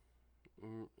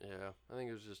 Yeah, I think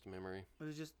it was just a memory. It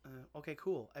was just okay,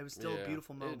 cool. It was still Yeah. a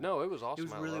beautiful moment. No, it was awesome. It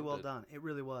was I really loved well it. done. It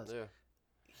really was. Yeah.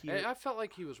 He- Hey, I felt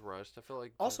like he was rushed. I felt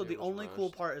like also, JJ the was only cool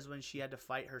rushed. part is when she had to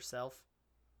fight herself.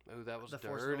 Oh, that was The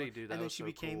Force dirty, Ghost, dude. That and then was she so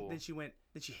became. cool.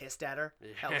 Then she hissed at her.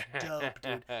 Yeah. That was dope,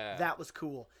 dude. That was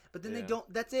cool. But then they Yeah.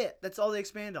 don't. That's it. That's all they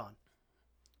expand on.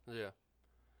 Yeah.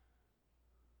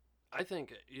 I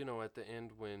think, at the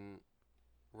end when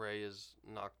Rey is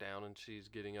knocked down and she's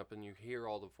getting up and you hear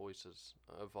all the voices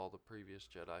of all the previous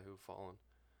Jedi who've fallen,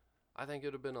 I think it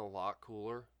would have been a lot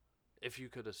cooler if you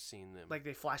could have seen them. Like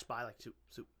they flash by, like zoop,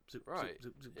 zoop, zoop, Right.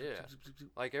 zoop, zoop, Yeah. zoop, zoop, zoop,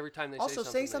 zoop. Like every time they Also, say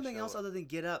say something something they show else it. other than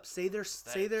get up. Say their Shit.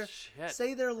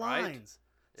 say their right? lines.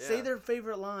 Say Yeah. their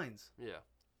favorite lines. Yeah.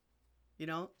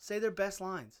 Say their best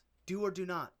lines. Do or do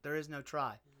not. There is no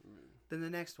try. Then the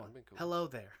next one. That'd be cool. Hello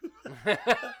there.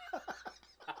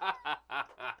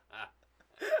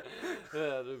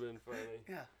 That'd have been funny.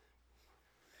 Yeah.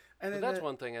 But And then that's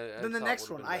one thing I Then the thought next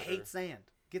would've one. been I hate better. sand.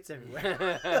 Gets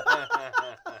everywhere.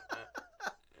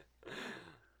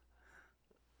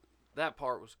 That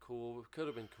part was cool. It could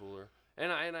have been cooler.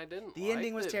 And I didn't The like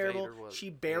ending was that terrible. Vader was She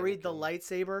buried the Anakin.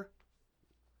 lightsaber.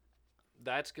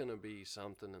 That's gonna be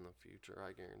something in the future,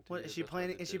 I guarantee. What you. is she That's why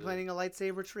planting? they Is she did it. planting a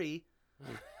lightsaber tree?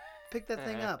 Pick that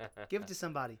thing up. Give it to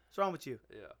somebody. What's wrong with you?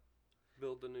 Yeah.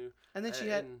 Build the new. And then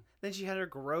she had her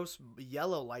gross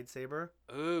yellow lightsaber.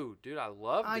 Ooh, dude, I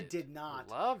loved it. I did not.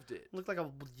 Loved it. It looked like a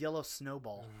yellow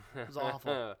snowball. It was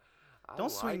awful. I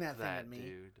Don't swing liked that thing at me.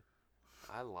 dude.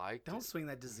 I liked it. Don't swing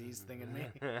that disease thing at me.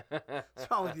 What's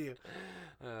wrong with you?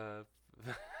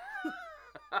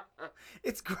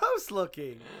 It's gross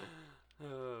looking.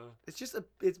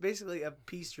 It's basically a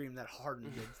pea stream that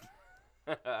hardened.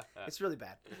 It's really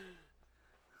bad.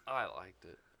 I liked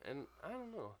it, and I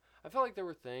don't know. I felt like there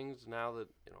were things now that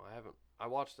I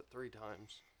watched it 3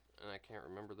 times, and I can't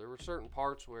remember. There were certain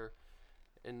parts where,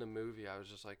 in the movie, I was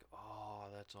just like, "Oh,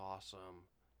 that's awesome."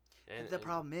 And the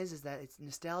problem is that it's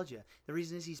nostalgia. The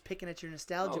reason is he's picking at your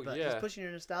nostalgia Oh, button. yeah. He's pushing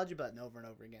your nostalgia button over and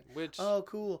over again. which Oh,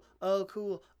 cool. Oh,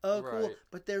 cool. Oh, cool. Right.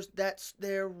 But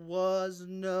there was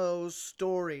no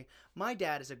story. My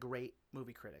dad is a great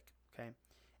movie critic, okay?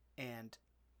 And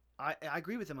I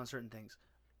agree with him on certain things.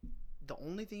 The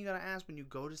only thing you got to ask when you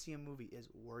go to see a movie is,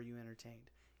 were you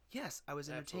entertained? Yes, I was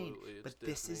entertained. Absolutely, it's But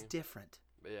this is Disney. different.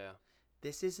 yeah,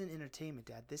 This isn't entertainment,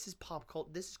 Dad. This is pop culture.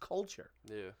 This is culture.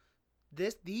 yeah,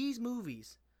 These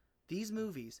movies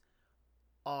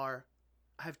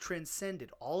have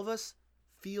transcended. All of us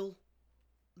feel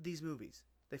these movies.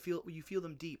 You feel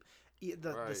them deep.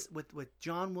 Right. With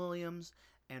John Williams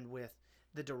and with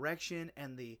the direction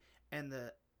and the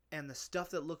stuff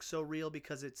that looks so real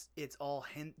because it's all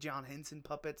John Henson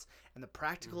puppets and the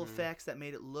practical effects that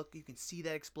made it look. You can see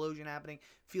that explosion happening,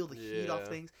 feel the heat off Yeah.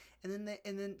 things, and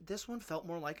then this one felt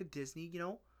more like a Disney,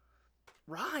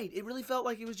 ride. It really felt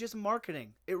like it was just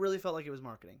marketing. It really felt like it was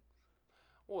marketing.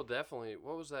 Well, definitely.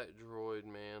 What was that droid,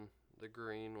 man? The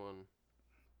green one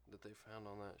that they found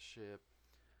on that ship.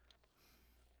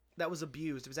 That was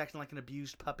abused. It was acting like an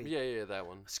abused puppy. Yeah, that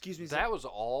one. Excuse me. That was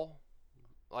all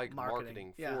like Marketing,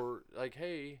 marketing yeah. for like,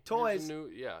 hey, Toys. Here's a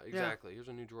new, exactly. Here's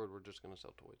a new droid we're just gonna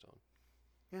sell toys on.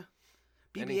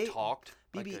 Yeah. And he BB-8 talked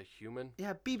like BB a human.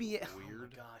 Yeah, BB-8.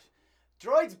 Weird. Oh my gosh.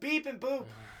 Droids beep and boop.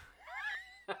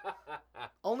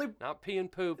 Only Not pee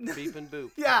and poop, beep and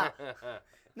boop. Yeah.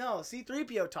 no.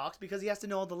 C-3PO talks because he has to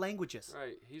know all the languages.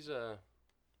 Right. He's a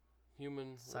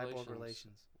human Cyborg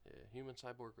relations. Yeah, human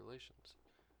cyborg relations.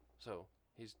 So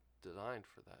he's designed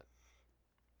for that.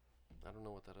 I don't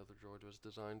know what that other droid was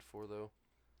designed for, though.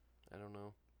 I don't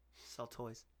know. Sell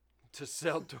toys. To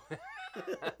sell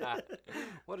toys.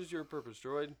 What is your purpose,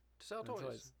 droid? To sell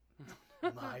toys.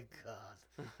 My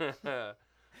God.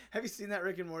 Have you seen that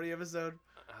Rick and Morty episode?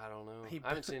 I don't know. He I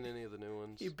haven't seen any of the new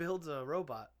ones. He builds a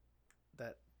robot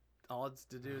that All it's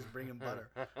to do is bring him butter.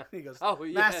 He goes, Oh,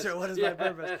 yes, Master, what is my yes.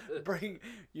 purpose?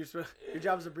 Your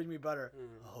job is to bring me butter.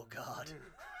 Oh God.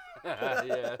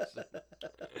 Yes.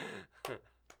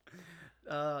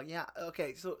 Yeah.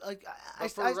 Okay. So like,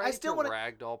 But for I Rey still to want to.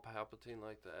 ragdoll Palpatine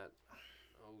like that.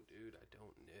 Oh, dude, I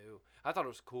don't know. I thought it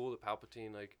was cool that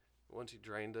Palpatine, like, once he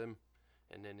drained him,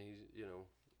 and then he,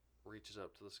 reaches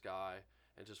up to the sky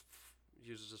and just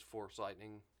uses his Force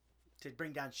lightning. To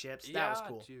bring down ships. That Yeah, was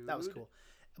cool. dude. That was cool.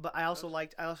 But I also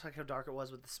liked how dark it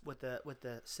was with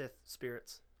the Sith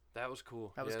spirits. That was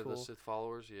cool. That was cool. The Sith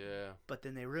followers, yeah. But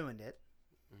then they ruined it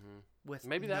with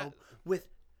Maybe with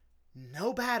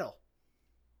no battle.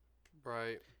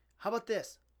 Right. How about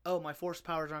this? Oh, my Force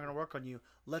powers aren't going to work on you.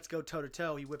 Let's go toe to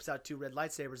toe. He whips out 2 red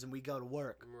lightsabers and we go to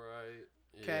work. Right.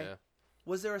 Okay. Yeah.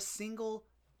 Was there a single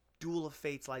Duel of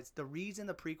Fates lights? The reason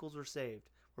the prequels were saved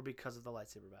were because of the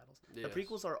lightsaber battles. Yes. The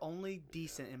prequels are only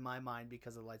decent in my mind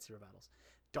because of the lightsaber battles.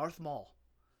 Darth Maul,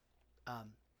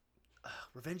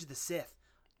 Revenge of the Sith,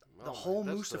 the whole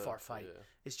Mustafar fight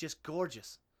is just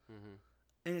gorgeous. Mm-hmm.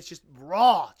 And it's just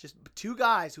raw. Just 2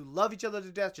 guys who love each other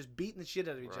to death, just beating the shit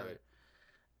out of each other.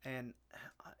 And,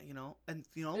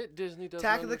 Disney doesn't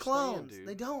Attack of the Clones. dude.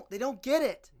 They don't get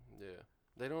it. Yeah.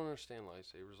 They don't understand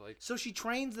lightsabers. Like, So she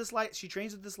trains with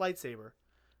this lightsaber.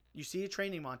 You see a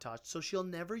training montage. So she'll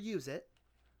never use it.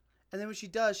 And then when she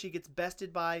does, she gets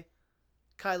bested by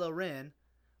Kylo Ren,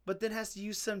 but then has to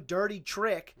use some dirty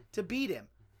trick to beat him.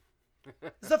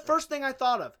 It's the first thing I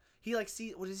thought of. He what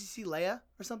does he see, Leia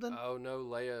or something? oh no,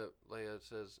 Leia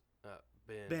says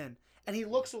Ben. Ben. And he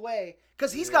looks away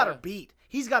because he's got her beat.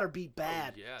 He's got her beat Oh,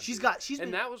 bad. yeah, She's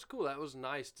and that was cool. That was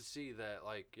nice to see that,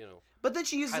 like, But then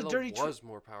she uses Kylo a dirty trick. was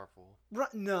more powerful.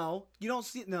 Right, no, you don't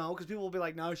see because people will be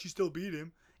like, no, she still beat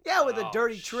him. Yeah, with a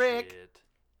dirty trick. Shit.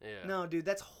 Yeah. No, dude,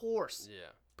 that's horse Yeah.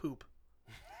 poop.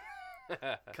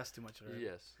 Cuss too much already.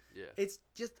 Yes. Yeah. It's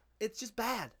just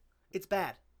bad. It's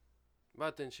bad.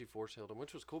 But then she force healed him,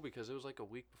 which was cool because it was like a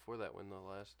week before that when the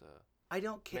last I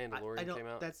don't care. Mandalorian I don't, came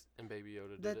out. That's and Baby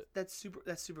Yoda did it. That's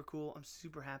super cool. I'm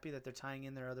super happy that they're tying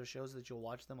in their other shows so that you'll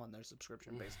watch them on their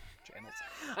subscription based channels.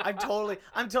 I'm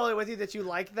totally with you that you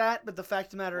like that, but the fact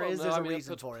of the matter is there's a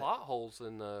reason it puts for plot holes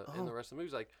in the rest of the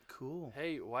movies. Like, cool.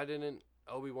 hey, why didn't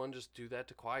Obi-Wan just do that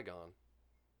to Qui-Gon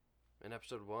in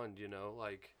Episode 1?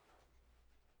 Like,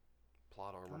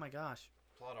 plot armor. Oh my gosh.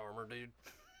 Plot armor, dude.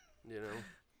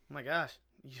 Oh my gosh.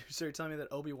 You're telling me that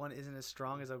Obi-Wan isn't as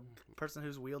strong as a person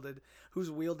who's wielded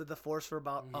the Force for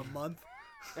about a month?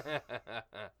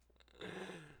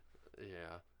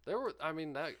 Yeah. There were. I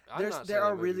mean, that. There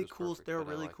are really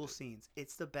cool scenes.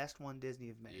 It's the best one Disney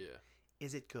have made. Yeah.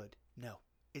 Is it good? No.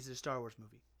 Is it a Star Wars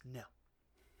movie? No.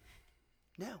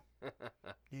 No.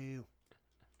 No.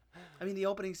 I mean, the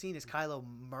opening scene is Kylo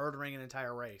murdering an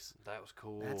entire race. That was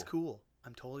cool. That's cool.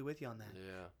 I'm totally with you on that.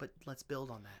 Yeah. But let's build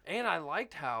on that. And I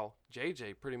liked how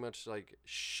JJ pretty much like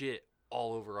shit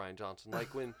all over Ryan Johnson. Like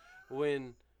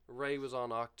when Rey was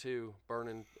on Octo 2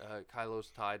 burning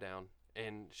Kylo's tie down,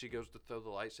 and she goes to throw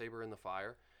the lightsaber in the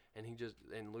fire, and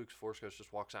Luke's Force Ghost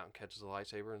just walks out and catches the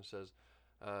lightsaber and says,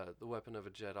 "The weapon of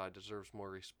a Jedi deserves more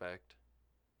respect."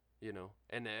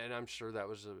 And I'm sure that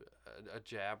was a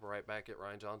jab right back at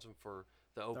Ryan Johnson for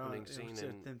the opening scene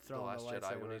in The Last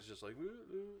Jedi when he's just like.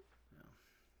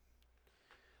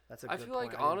 That's a good I feel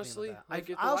point. like honestly, I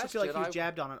also feel like he was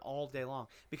jabbed on it all day long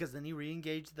because then he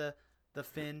re-engaged the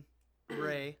Finn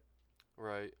Rey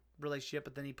right relationship,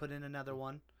 but then he put in another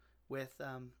one with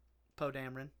Poe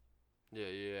Dameron. Yeah.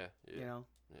 Yeah.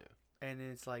 And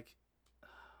it's like,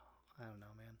 I don't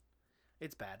know, man.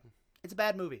 It's bad. It's a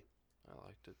bad movie. I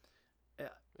liked it. Yeah.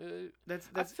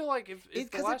 I feel like if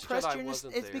The Last Jedi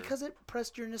wasn't it's because it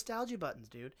pressed your nostalgia buttons,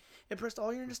 dude. It pressed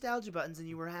all your nostalgia buttons, and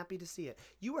you were happy to see it.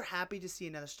 You were happy to see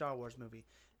another Star Wars movie.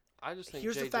 I just think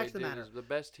here's JJ the fact of the did matter: the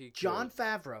best he could. Jon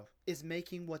Favreau is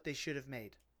making what they should have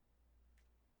made.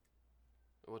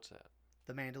 What's that?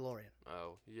 The Mandalorian.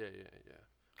 Oh yeah.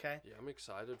 Okay. Yeah, I'm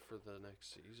excited for the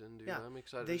next season, dude. Yeah, I'm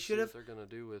excited to see what they're gonna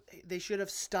do with. They should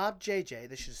have stopped JJ.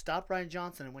 They should have stopped Ryan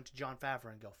Johnson and went to Jon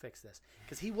Favreau and go fix this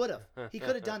because he would have. He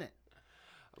could have done it.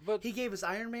 But he gave us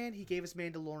Iron Man. He gave us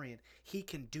Mandalorian. He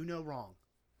can do no wrong.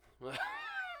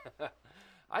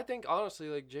 I think honestly,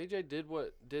 like JJ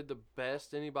did the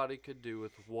best anybody could do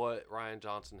with what Ryan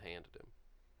Johnson handed him,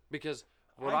 because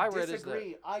what I read is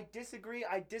that I disagree.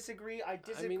 I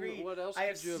mean, what else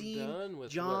could you have done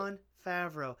with Jon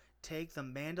Favreau take the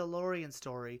Mandalorian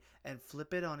story and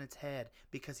flip it on its head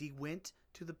because he went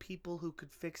to the people who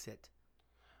could fix it.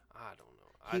 I don't know.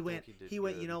 He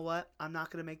went, you know what? I'm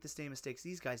not going to make the same mistakes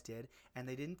these guys did. And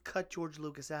they didn't cut George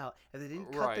Lucas out. And they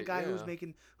didn't cut the guy who's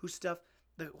making, whose stuff,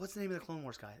 what's the name of the Clone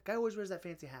Wars guy? The guy who always wears that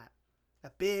fancy hat. A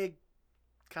big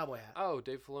cowboy hat. Oh,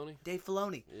 Dave Filoni? Dave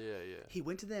Filoni. Yeah. He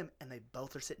went to them, and they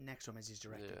both are sitting next to him as he's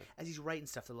directing. Yeah. As he's writing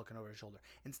stuff, they're looking over his shoulder.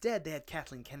 Instead, they had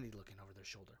Kathleen Kennedy looking over their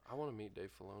shoulder. I want to meet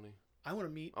Dave Filoni. I want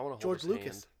to meet I want to George hold his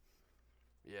Lucas.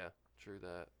 hand. Yeah, true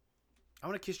that. I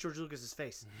want to kiss George Lucas's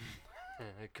face.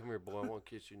 Come here, boy. I want to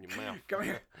kiss you in your mouth. Come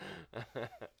here.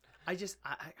 I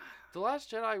The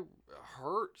Last Jedi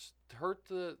hurt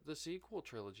the sequel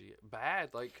trilogy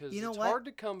bad, like, because you know it's what? hard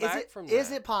to come Is back it, from that.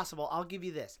 Is it possible? I'll give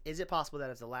you this. Is it possible that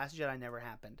if The Last Jedi never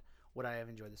happened, would I have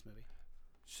enjoyed this movie?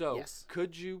 So Yes.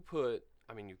 could you put?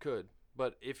 I mean, you could,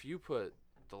 but if you put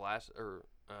the Rise of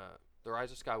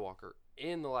Skywalker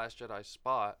in the Last Jedi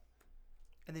spot,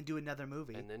 And then do another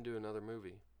movie. and then do another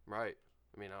movie, right?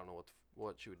 I mean, I don't know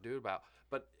what you would do about,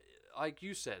 but like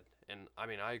you said, and I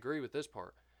mean, I agree with this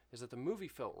part, is that the movie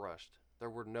felt rushed. There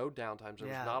were no downtimes. There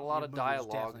was not a lot of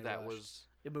dialogue that was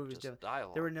The movie was just different.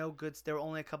 dialogue. There were no good. There were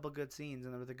only a couple good scenes,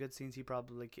 and there were the good scenes he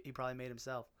probably made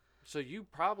himself. So you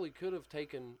probably could have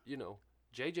taken,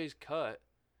 JJ's cut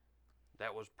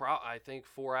that was I think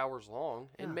 4 hours long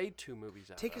and Yeah. made 2 movies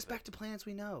out Take of us it. back to planets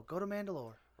we know. Go to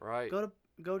Mandalore. Right. Go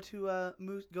to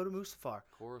Mustafar.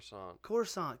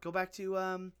 Coruscant. Go back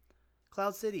to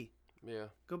Cloud City. Yeah.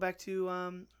 Go back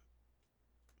to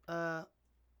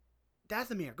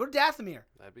Dathomir. Go to Dathomir.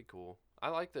 That'd be cool. I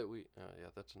like that we yeah,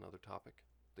 that's another topic.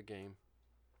 The game.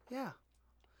 Yeah.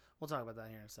 We'll talk about that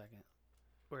here in a second.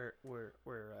 We're we'll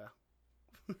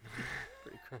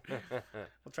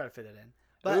try to fit it in.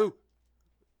 But Ooh.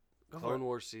 go for Clone it.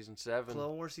 Wars season 7.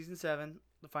 Clone Wars season 7.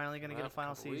 They're finally going to get a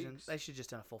final couple season. weeks. They should just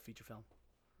done a full feature film.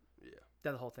 Yeah.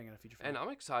 Done the whole thing in a feature film. And I'm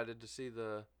excited to see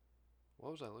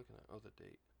what was I looking at? Oh, the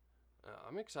date.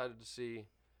 I'm excited to see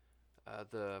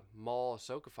the Maul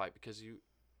Ahsoka fight because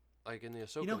like in the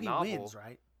Ahsoka he novel. wins,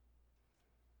 right?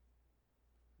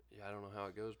 Yeah, I don't know how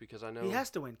it goes because I know He has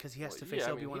to win because he has to face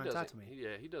Obi-Wan on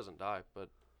Tatooine. He doesn't die, but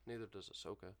neither does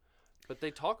Ahsoka. But they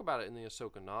talk about it in the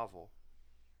Ahsoka novel,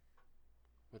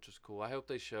 which is cool. I hope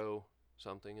they show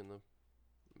something in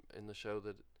the show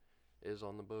that is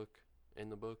in the book,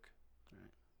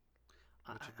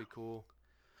 Right. which would be cool.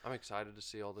 I'm excited to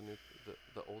see all the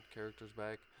old characters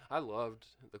back. I loved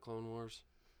the Clone Wars.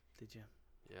 Did you?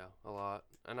 Yeah, a lot,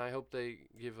 and I hope they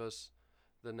give us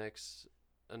a next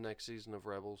season of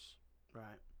Rebels.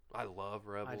 Right. I love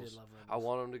Rebels. I did love Rebels. I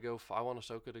want them to go. I want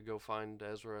Ahsoka to go find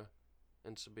Ezra,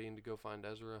 and Sabine to go find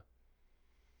Ezra.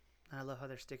 I love how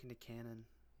they're sticking to canon.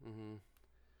 Mm-hmm.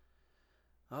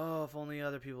 Oh, if only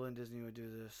other people in Disney would do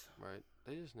this. Right.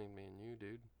 They just need me and you,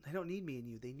 dude. They don't need me and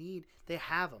you. They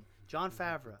have them. John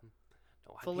Favreau,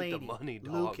 No, I Filoni, need the money,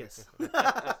 dog. Lucas.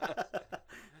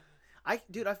 I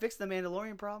fixed the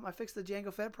Mandalorian problem. I fixed the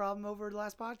Jango Fett problem over the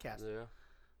last podcast. Yeah.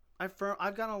 I've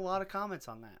gotten a lot of comments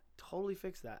on that. Totally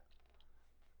fixed that.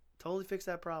 Totally fixed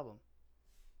that problem.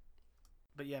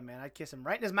 But yeah, man, I'd kiss him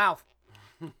right in his mouth.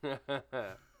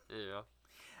 Yeah.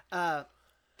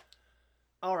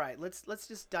 All right, let's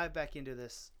just dive back into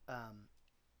this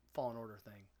Fallen Order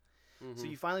thing. Mm-hmm. So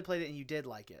you finally played it and you did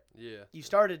like it. Yeah. You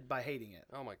started by hating it.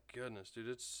 Oh my goodness, dude!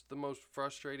 It's the most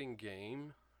frustrating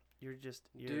game.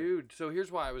 Dude. So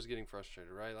here's why I was getting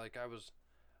frustrated, right? Like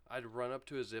I'd run up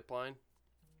to a zip line,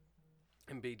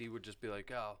 and BD would just be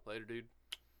like, "Oh, later, dude,"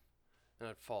 and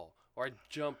I'd fall, or I'd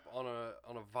jump on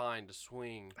a vine to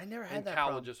swing. I never had and that Cal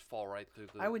problem. would just fall right through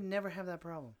the. I would never have that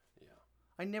problem. Yeah.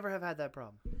 I never have had that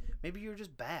problem. Maybe you're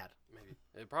just bad. Maybe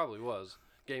it probably was.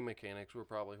 Game mechanics were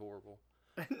probably horrible.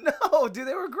 No, dude,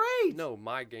 they were great. No,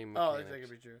 my game Oh, mechanics. that could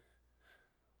be true.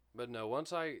 But no,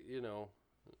 once I,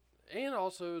 and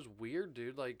also it was weird,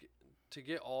 dude. Like to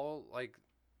get all like,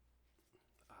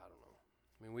 I don't know.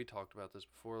 I mean, we talked about this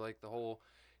before. Like the whole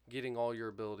getting all your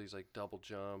abilities, like double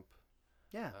jump.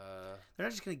 Yeah. They're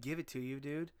not just gonna give it to you,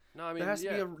 dude. No, I mean there has to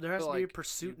be a like,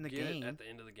 pursuit in the you get game. it at the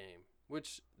end of the game,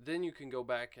 which then you can go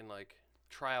back and like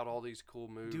try out all these cool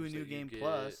moves. Do a new game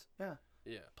plus. Yeah.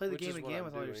 Yeah. Play the which game is what again I'm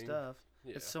with all your doing. stuff.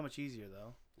 Yeah. It's so much easier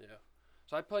though. Yeah.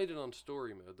 So I played it on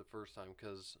story mode the first time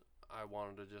because I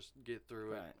wanted to just get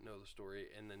through it, know the story,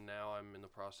 and then now I'm in the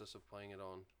process of playing it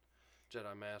on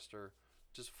Jedi Master.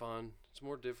 Just fun. It's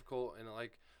more difficult, and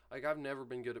like I've never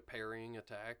been good at parrying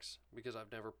attacks because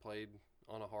I've never played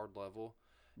on a hard level.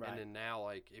 Right. And then now,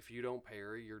 like, if you don't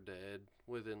parry, you're dead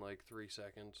within like 3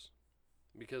 seconds.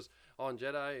 Because on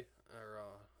Jedi or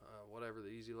whatever the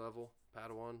easy level,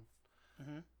 Padawan,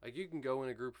 like you can go in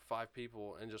a group of 5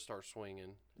 people and just start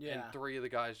swinging. Yeah. And 3 of the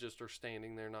guys just are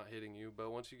standing there not hitting you. But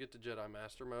once you get to Jedi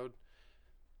Master mode,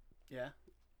 yeah,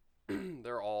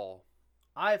 they're all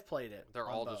I've played it. they're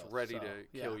on all both, just ready so,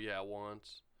 to kill you at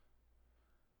once.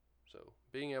 So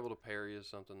being able to parry is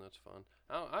something that's fun.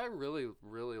 I really,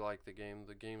 really like the game.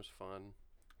 The game's fun.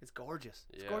 It's gorgeous.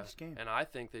 It's Yeah. a gorgeous game. And I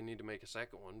think they need to make a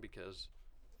second one because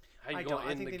how you I going don't. to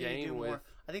I end think the they need to game do with... more.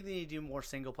 I think they need to do more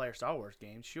single player Star Wars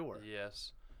games. Sure.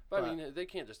 Yes. But I But- mean, they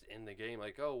can't just end the game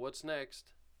like, oh, what's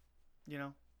next? You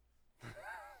know.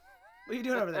 What are you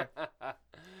doing over there?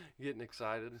 Getting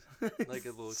excited like a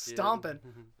little kid. Stomping.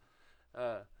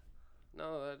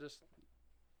 No, that just...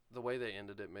 The way they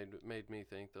ended it made me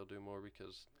think they'll do more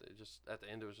because they just at the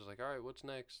end it was just like, all right, what's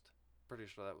next? Pretty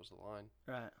sure that was the line.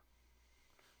 Right.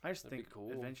 I just That'd be think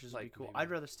cool. Adventures would be Like, cool. maybe- I'd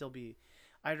rather still be.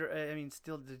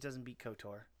 Still it doesn't beat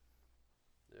KOTOR.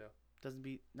 Yeah. Doesn't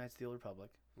beat Knights of the Old Republic.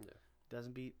 Yeah.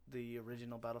 Doesn't beat the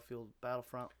original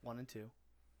Battlefront 1 and 2.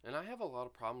 And I have a lot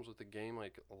of problems with the game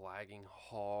like lagging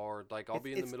hard. Like I'll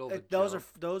be in the It's- middle of a those jump.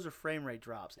 those are frame rate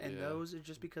drops, and Yeah. those are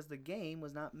just because the game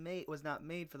was not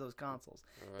made for those consoles.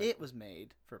 Right. It was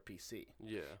made for PC.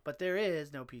 Yeah. But there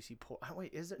is no PC port. Oh,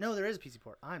 wait, is there? No, there is a PC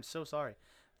port. I'm so sorry.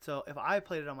 So if I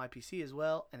played it on my PC as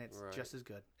well, and it's Right. just as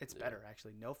good. It's Yeah. better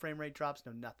actually. No frame rate drops.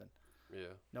 No nothing.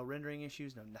 Yeah. No rendering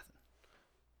issues. No nothing.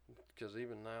 Because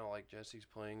even now, like Jessie's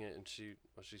playing it, and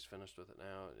she's finished with it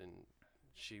now, and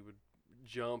she would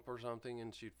jump or something,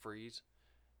 and she'd freeze.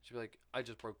 She'd be like, "I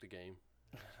just broke the game."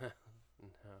 No.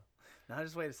 Now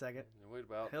just wait a second. Wait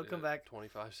about. He'll come back.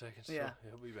 25 seconds. Yeah.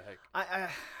 He'll be back. I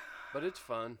But it's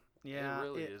fun. yeah. It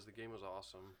really is. The game was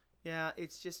awesome. Yeah,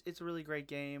 it's a really great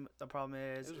game. The problem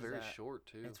is It was is very that short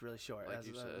too. It's really short. Like that's,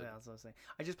 you yeah, said. that's what I was saying.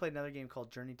 I just played another game called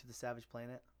Journey to the Savage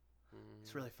Planet.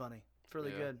 It's really funny. It's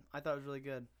really Yeah. good. I thought it was really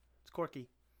good. It's quirky.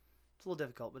 It's a little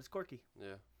difficult, but it's quirky.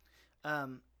 Yeah.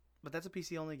 But that's a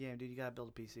PC only game, dude. You gotta build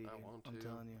a PC. I dude. want I'm to.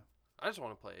 telling you, I just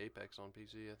want to play Apex on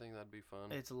PC. I think that'd be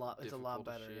fun. it's a lot. It's a Difficult lot as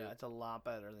better. shit. Yeah, it's a lot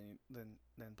better than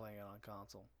playing it on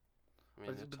console. I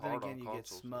mean, But it's then hard again, on you get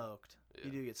consoles, smoked. Yeah.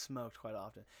 You do get smoked quite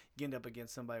often. You end up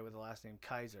against somebody with the last name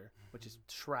Kaiser, which is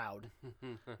Shroud,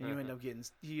 and you end up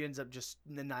he ends up just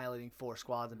annihilating 4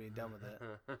 squads and being done with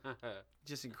it.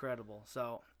 Just incredible.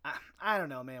 So I don't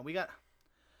know, man. We got.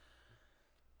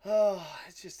 Oh,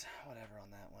 it's just whatever on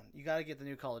that one. You got to get the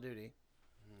new Call of Duty.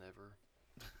 Never.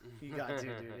 You got to,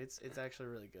 dude. It's actually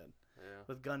really good. Yeah.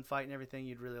 With gunfight and everything,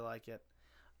 you'd really like it.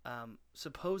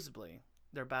 Supposedly,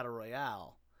 their battle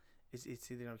royale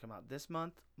it's either going to come out this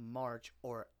month, March,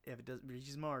 or if it doesn't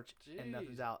reaches March and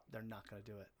nothing's Jeez. out, they're not going to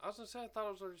do it. I was gonna say I thought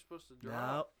it was already supposed to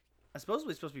drop. No,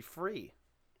 supposedly it's supposed to be free.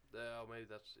 Oh, maybe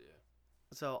that's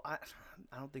So I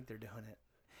don't think they're doing it.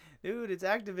 Dude, it's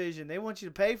Activision. They want you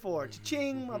to pay for it.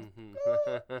 Cha-ching,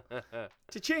 yeah.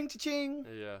 cha-ching, cha-ching.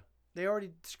 Yeah. They already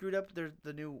screwed up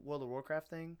the new World of Warcraft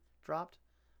thing dropped.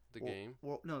 The game.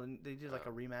 No, they did like a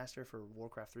Oh. remaster for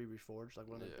Warcraft 3 Reforged, like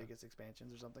one of the Yeah. biggest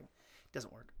expansions or something.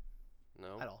 Doesn't work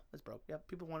No. at all. It's broke. Yep,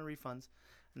 people wanted refunds,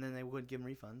 and then they wouldn't give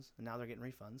them refunds, and now they're getting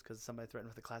refunds because somebody threatened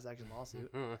with a class action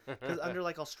lawsuit. Because under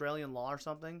like Australian law or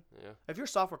something, Yeah. if you're a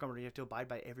software company, you have to abide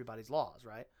by everybody's laws,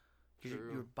 right? Because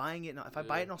True. you're buying it. If I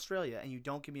buy it in Yeah. Australia and you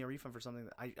don't give me a refund for something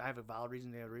that I have a valid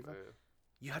reason to get a refund, Yeah.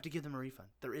 you have to give them a refund.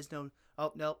 There is no,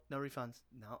 no refunds.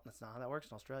 No, that's not how that works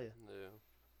in Australia. Yeah.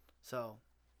 So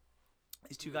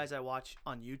these two guys I watch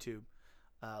on YouTube,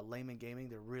 Layman Gaming,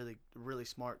 they're really, really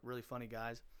smart, really funny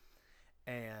guys.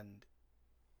 And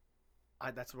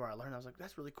that's where I learned. I was like,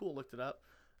 that's really cool. Looked it up.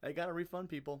 They got to refund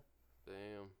people.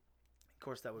 Damn. Of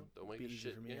course, that would Don't make be a easy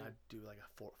shit for me. game. I'd do like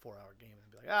a 4-hour game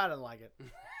and be like, I don't like it.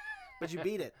 But you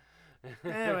beat it.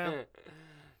 well.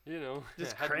 You know,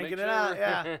 Just had to cranking make it out,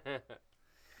 sure.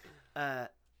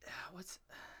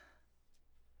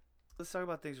 Let's talk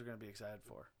about things we're gonna be excited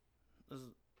for.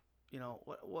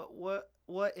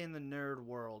 What in the nerd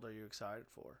world are you excited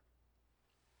for?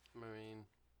 I mean,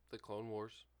 the Clone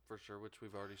Wars for sure, which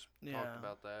we've already Yeah. talked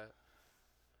about that.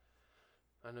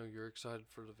 I know you're excited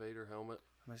for the Vader helmet.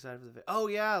 I'm excited for the. Oh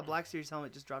yeah, the Black Series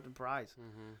helmet just dropped in price.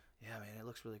 Mm-hmm. Yeah, man, it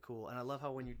looks really cool, and I love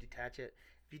how when you detach it,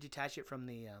 if you detach it from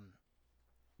the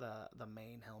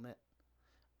main helmet,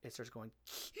 it starts going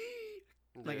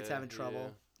like it's having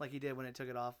trouble, like he did when it took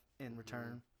it off in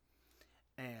Return.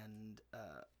 And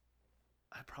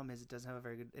the problem is it doesn't have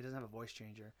a voice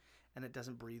changer, and it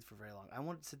doesn't breathe for very long. I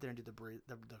want to sit there and do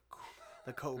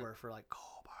the Cobra for like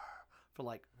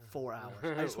 4 hours.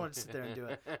 I just want to sit there and do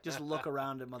it. Just look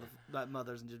around at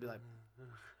mothers and just be like,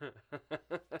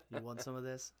 "You want some of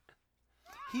this?"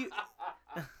 You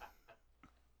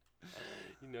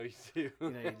know you do. You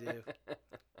know you do,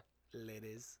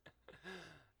 ladies.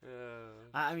 Oh,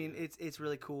 I mean, it's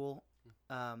really cool.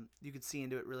 You could see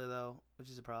into it really though, which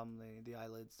is a problem. The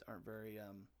eyelids aren't very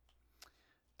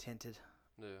tinted,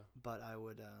 yeah. but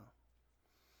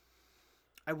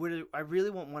I really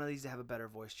want one of these to have a better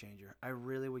voice changer. I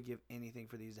really would give anything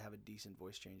for these to have a decent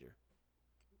voice changer.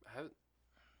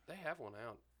 They have one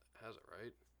out, has it,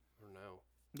 right? Or no?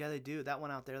 Yeah, they do. That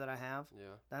one out there that I have,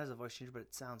 Yeah. that has a voice changer, but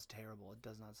it sounds terrible. It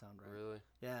does not sound right. Really?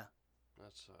 Yeah.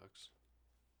 That sucks.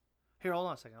 Here, hold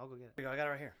on a second. I'll go get it. Here you go. I got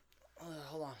it right here.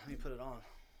 Hold on. Let me put it on.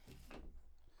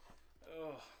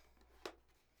 Oh.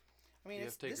 I mean, You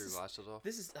have to take your glasses off?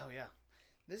 This is, oh yeah.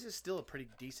 This is still a pretty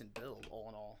decent build, all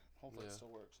in all. Hopefully it still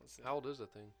works. Let's see. How old is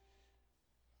that thing?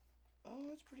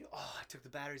 Oh, it's pretty. Oh, I took the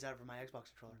batteries out of my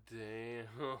Xbox controller.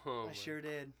 Damn. I sure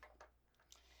did.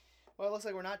 Well, it looks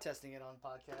like we're not testing it on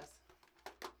podcast.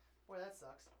 Boy, that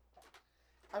sucks.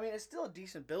 I mean, it's still a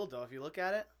decent build, though. If you look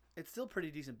at it, it's still a pretty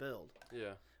decent build.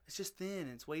 Yeah. It's just thin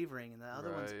and it's wavering, and the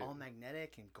other one's all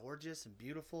magnetic and gorgeous and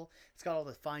beautiful. It's got all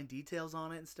the fine details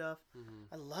on it and stuff.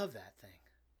 Mm-hmm. I love that thing.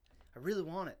 I really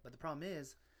want it, but the problem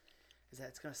is that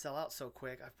it's gonna sell out so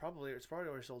quick. It's probably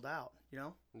already sold out. You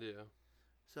know. Yeah.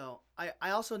 So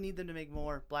I also need them to make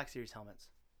more Black Series helmets.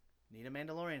 Need a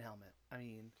Mandalorian helmet. I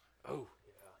mean. Oh.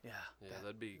 Yeah. Yeah,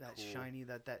 that'd be that cool. shiny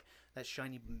that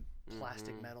shiny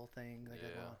plastic metal thing. They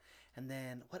got going. And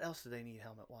then what else do they need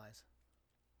helmet wise?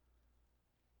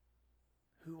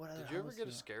 What other Did you ever helmets get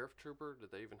a Scarif Trooper?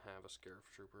 Did they even have a Scarif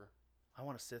Trooper? I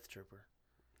want a Sith Trooper.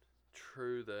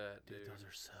 True that, dude. Those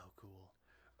are so cool.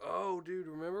 Oh, dude,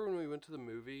 remember when we went to the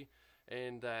movie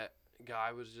and that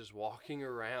guy was just walking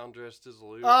around dressed as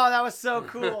Luke? Oh, that was so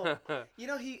cool. You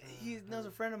know, he knows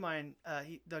a friend of mine.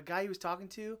 The guy he was talking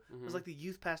to was like the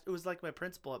youth pastor. It was like my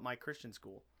principal at my Christian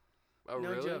school. Oh, no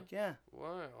really? joke. Yeah.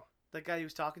 Wow. That guy he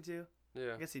was talking to.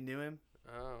 Yeah. I guess he knew him.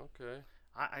 Oh, okay.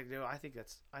 I think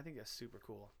that's super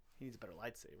cool. He needs a better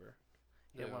lightsaber.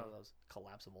 He had one of those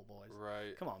collapsible boys.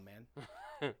 Right. Come on, man.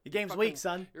 Your game's weak,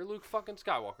 son. You're Luke fucking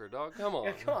Skywalker, dog. Come on.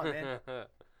 Yeah, come on, man.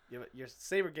 Your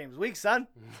saber game's weak, son.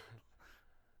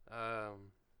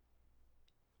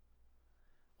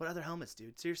 What other helmets,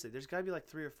 dude? Seriously, there's got to be like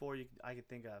 3 or 4 I could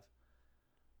think of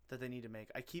that they need to make.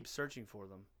 I keep searching for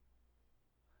them.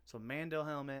 So Mando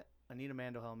helmet. I need a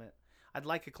Mando helmet. I'd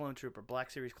like a Clone Trooper, Black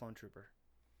Series Clone Trooper.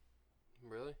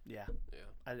 Really? Yeah.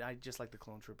 Yeah. I just like the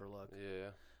Clone Trooper look.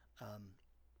 Yeah.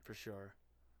 For sure.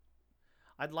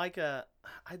 I'd like I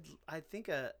think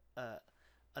a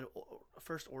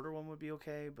First Order one would be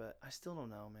okay, but I still don't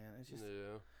know, man. It's just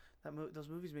those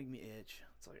movies make me itch.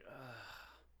 It's like,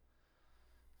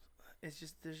 it's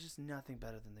just there's just nothing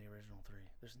better than the original 3.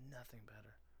 There's nothing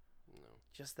better. No.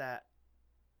 Just that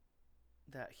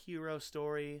hero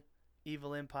story,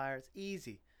 evil empire. It's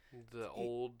easy. The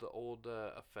old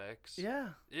effects. Yeah.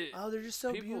 They're just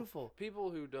so beautiful. People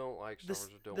who don't like Star Wars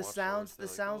or don't the watch sounds, Star Wars,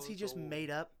 the sounds he it's just old. made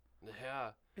up.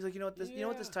 Yeah. He's like, you know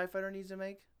what this TIE fighter needs to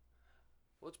make?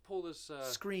 Let's pull this.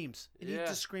 Screams. It needs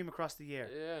to scream across the air.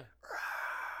 Yeah.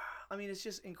 I mean, it's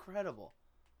just incredible.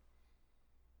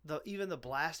 Even the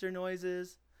blaster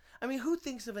noises. I mean, who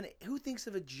thinks of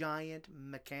a giant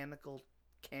mechanical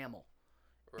camel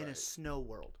in a snow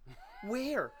world?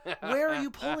 Where are you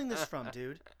pulling this from,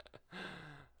 dude?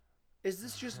 Is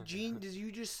this just Did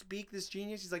you just speak this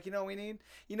genius? He's like, you know what we need?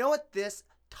 You know what this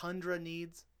tundra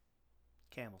needs?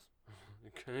 Camels.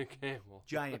 Camel.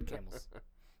 Giant camels.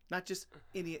 Not just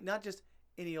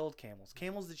any old camels.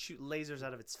 Camels that shoot lasers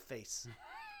out of its face.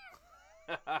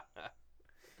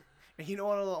 And you know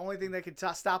what? The only thing that can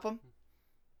stop them?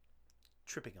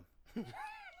 Tripping them.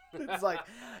 It's like,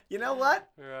 you know what?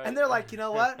 Right. And they're like, you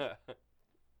know what?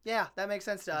 Yeah, that makes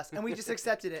sense to us, and we just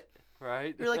accepted it.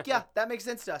 Right. You're like, yeah, that makes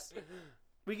sense to us.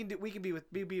 We can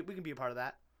be a part of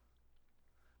that.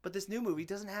 But this new movie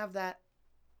doesn't have that.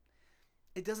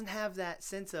 It doesn't have that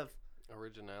sense of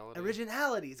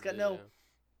originality. It's got no.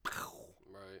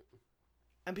 Right.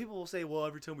 And people will say, well,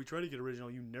 every time we try to get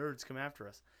original, you nerds come after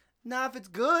us. Nah, if it's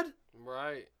good.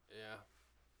 Right. Yeah.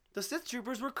 The Sith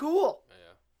Troopers were cool. Yeah.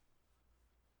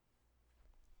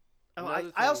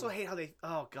 Oh, I also hate how they.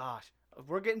 Oh gosh,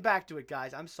 we're getting back to it,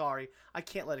 guys. I'm sorry, I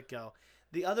can't let it go.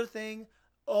 The other thing,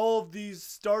 all of these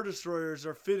Star Destroyers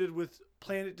are fitted with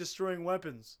planet-destroying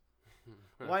weapons.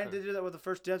 Why didn't they do that with the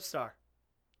first Death Star?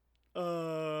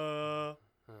 Why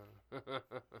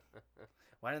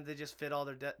didn't they just fit all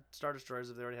their Star Destroyers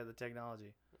if they already had the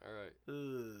technology? All right.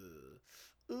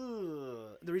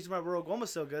 The reason why Rogue One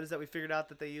was so good is that we figured out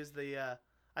that they used the.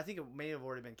 I think it may have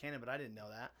already been canon, but I didn't know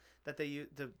that. That they use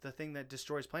the thing that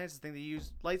destroys planets, the thing they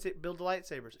use build the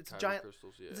lightsabers. It's a giant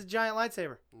crystals. Yeah. It's a giant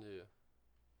lightsaber. Yeah.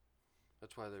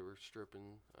 That's why they were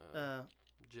stripping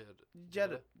Jeddah.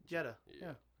 Yeah. Jeddah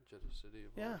City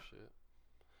of all that shit.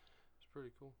 It's pretty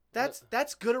cool.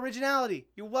 That's good originality.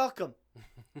 You're welcome.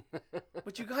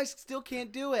 But you guys still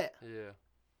can't do it. Yeah.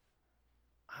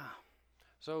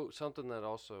 So something that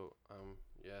also,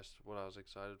 yes, what I was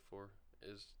excited for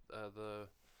is the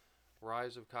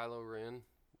rise of Kylo Ren.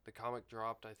 The comic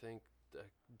dropped, I think, a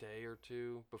day or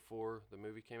two before the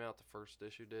movie came out. The first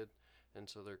issue did, and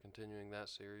so they're continuing that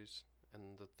series,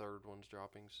 and the third one's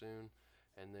dropping soon.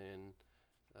 And then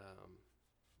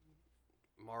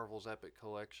Marvel's epic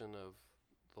collection of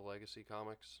the Legacy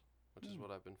comics, which is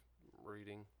what I've been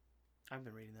reading. I've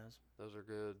been reading those. Those are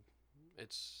good.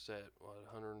 It's set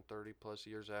 130 plus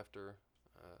years after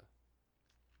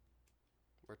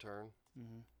Return,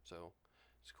 so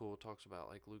it's cool. It talks about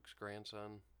like Luke's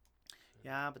grandson.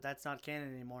 Yeah, but that's not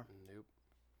canon anymore. Nope,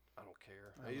 I don't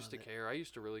care. I used to care. I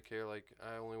used to really care. Like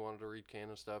I only wanted to read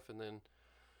canon stuff, and then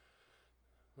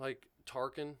like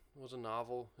Tarkin was a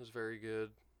novel. It was very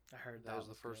good. I heard that was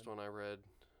the first one I read,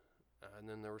 and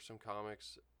then there were some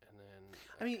comics, and then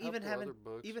I mean, even having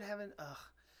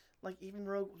like even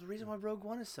Rogue. The reason why Rogue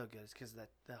One is so good is because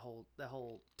that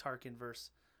whole Tarkin verse,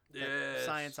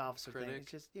 science officer thing.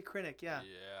 It's just Krennic, yeah.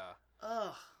 Yeah.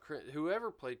 Ugh.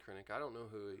 Whoever played Krennic, I don't know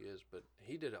who he is, but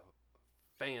he did a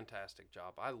fantastic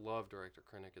job. I love Director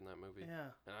Krennic in that movie.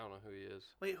 Yeah. And I don't know who he is.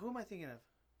 Wait, who am I thinking of?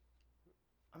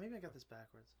 Oh, maybe I got this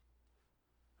backwards.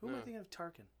 Who am I thinking of?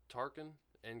 Tarkin. Tarkin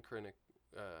and Krennic.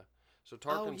 So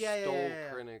Tarkin stole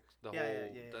Krennic the whole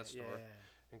Death Star.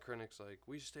 And Krennic's like,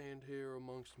 we stand here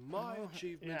amongst my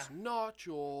achievements, not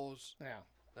yours. Yeah.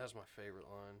 That's my favorite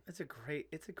line. It's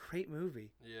a great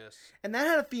movie. Yes. And that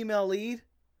had a female lead.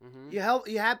 Mm-hmm.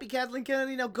 You happy, Kathleen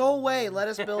Kennedy? No, go away. Let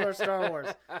us build our Star Wars.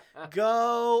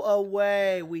 Go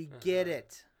away. We get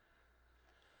it.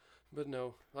 But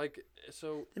no, like,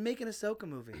 so... They're making a Ahsoka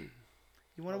movie.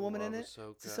 You want a woman in it?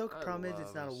 Ahsoka. It's Ahsoka. Problem is,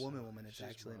 it's not a woman. It's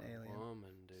actually an alien. Woman,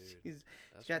 dude. She's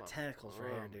got tentacles for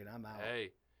hair, dude. I'm out.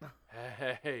 Hey.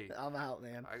 I'm out,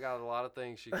 man. I got a lot of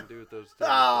things she can do with those tentacles.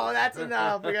 Oh, that's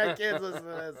enough. We got kids listening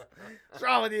to this. What's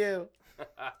wrong with you?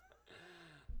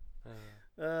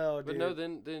 Oh, dude. But no,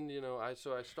 then I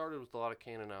started with a lot of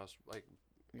canon. I was like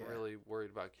really worried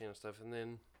about canon stuff, and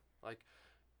then like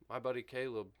my buddy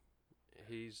Caleb,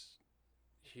 he's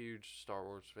huge Star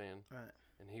Wars fan, right?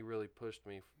 And he really pushed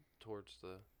me towards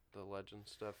the Legends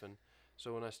stuff, and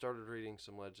so when I started reading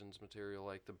some Legends material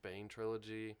like the Bane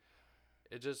trilogy,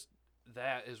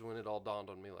 that is when it all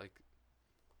dawned on me, like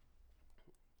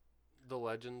the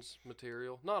Legends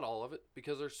material, not all of it,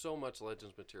 because there's so much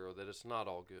Legends material that it's not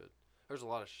all good. There's a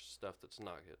lot of stuff that's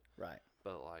not good. Right.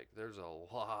 But, like, there's a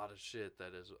lot of shit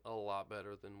that is a lot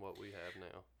better than what we have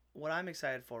now. What I'm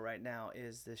excited for right now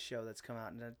is this show that's come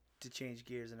out. And to change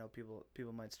gears, I know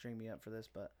people might string me up for this,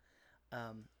 but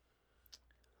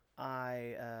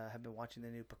I have been watching the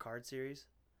new Picard series.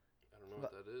 I don't know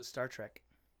what that is. Star Trek.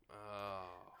 Oh.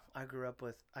 I grew up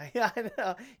with... I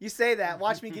know. You say that.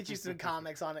 Watch me get you some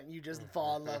comics on it, and you just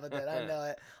fall in love with it. I know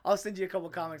it. I'll send you a couple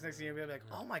comics next year, and you'll be like,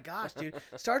 oh, my gosh, dude.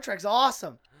 Star Trek's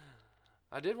awesome.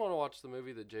 I did want to watch the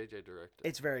movie that JJ directed.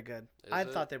 It's very good. I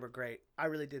thought they were great. I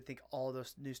really did think all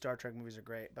those new Star Trek movies are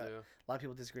great, but a lot of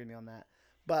people disagree with me on that.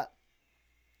 But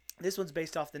this one's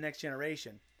based off The Next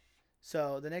Generation.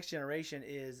 So The Next Generation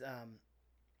is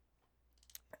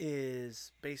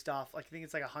based off, like, I think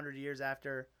it's like 100 years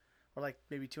after... or like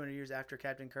maybe 200 years after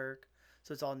Captain Kirk.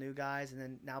 So it's all new guys. And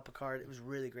then now Picard. It was a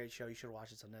really great show. You should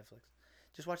watch it. It's on Netflix.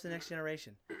 Just watch The Next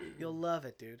Generation. You'll love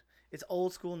it, dude. It's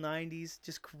old school 90s.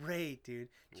 Just great, dude.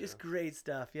 Just great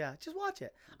stuff. Yeah, just watch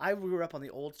it. I grew up on the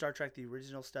old Star Trek, the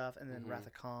original stuff, and then Wrath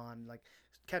of Khan. Like,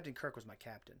 Captain Kirk was my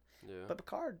captain. Yeah. But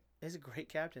Picard is a great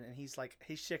captain. And he's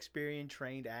Shakespearean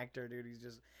trained actor, dude.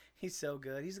 He's so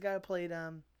good. He's the guy who played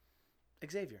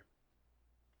Xavier.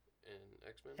 In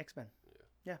X-Men? X-Men.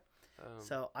 Yeah.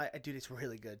 So dude, it's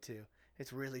really good too.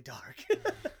 It's really dark.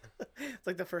 It's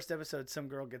like the first episode, some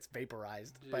girl gets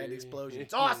vaporized by an explosion.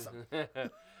 It's awesome.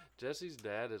 Jesse's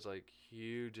dad is like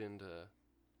huge into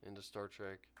Star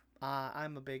Trek.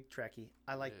 I'm a big Trekkie.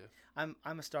 I'm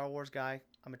a Star Wars guy.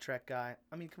 I'm a Trek guy.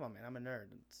 I mean, come on, man. I'm a nerd.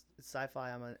 It's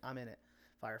sci-fi. I'm in it.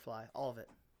 Firefly, all of it.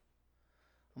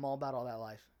 I'm all about all that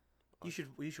life. You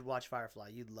should watch Firefly.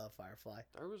 You'd love Firefly.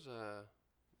 There was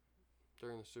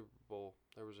during the Super Bowl,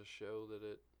 there was a show that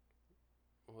it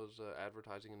was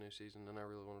advertising a new season, and I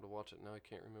really wanted to watch it. Now I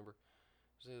can't remember.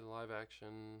 Was it live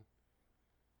action?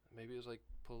 Maybe it was like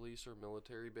police or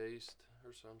military based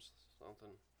or something.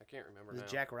 I can't remember now.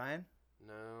 Was it Jack Ryan?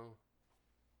 No.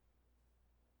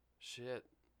 Shit,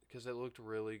 because it looked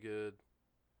really good.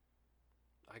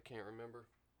 I can't remember.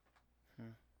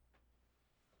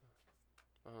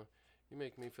 You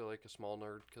make me feel like a small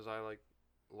nerd because I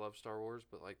love Star Wars,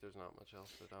 but like there's not much else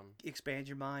that I'm expand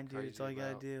your mind, dude. It's all you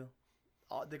gotta do.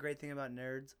 the great thing about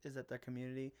nerds is that their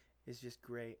community is just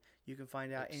great. You can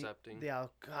find out Accepting. Yeah,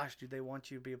 gosh, dude, they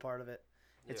want you to be a part of it.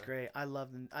 It's great. I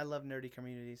love them. I love nerdy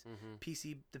communities.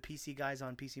 The PC guys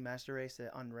on PC Master Race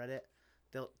on Reddit,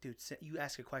 you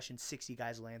ask a question, 60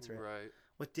 guys will answer it. Right.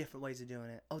 With different ways of doing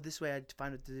it. Oh, this way I'd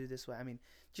find it to do this way. I mean,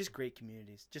 just great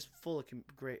communities, just full of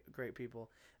great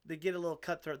people. They get a little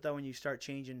cutthroat though when you start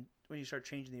changing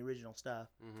the original stuff.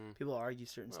 People argue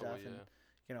certain stuff, and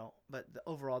But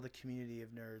overall, the community of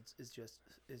nerds is just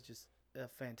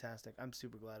fantastic. I'm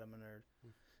super glad I'm a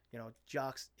nerd.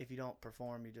 Jocks, if you don't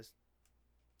perform, you're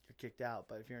kicked out.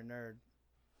 But if you're a nerd,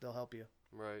 they'll help you.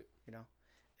 Right.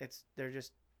 They're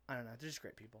just I don't know. They're just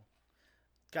great people.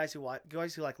 Guys who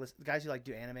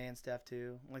do anime and stuff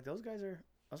too. Like those guys are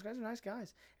nice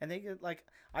guys, and they get like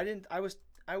I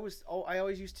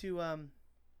always used to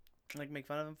like make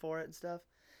fun of them for it and stuff.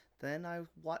 Then I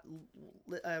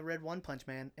read One Punch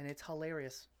Man, and it's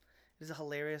hilarious. It is a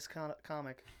hilarious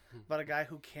comic about a guy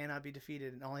who cannot be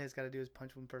defeated, and all he has got to do is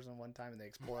punch one person one time, and they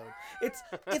explode.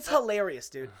 It's hilarious,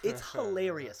 dude. It's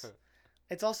hilarious.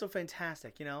 It's also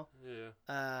fantastic,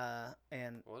 Yeah.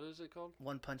 And what is it called?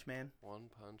 One Punch Man. One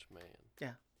Punch Man.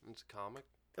 Yeah. It's a comic?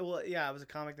 Well, yeah, it was a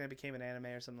comic, then it became an anime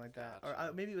or something like that. Gotcha.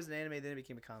 Or maybe it was an anime, then it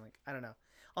became a comic. I don't know.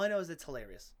 All I know is it's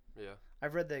hilarious. Yeah. I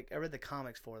read the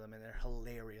comics for them, and they're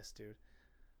hilarious, dude.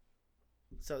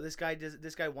 So this guy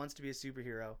wants to be a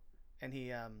superhero, and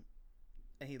he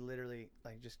literally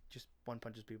like just one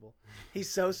punches people. He's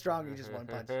so strong, he just one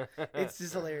punch. It's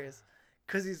just hilarious,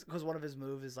 because one of his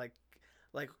moves is like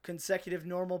consecutive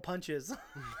normal punches.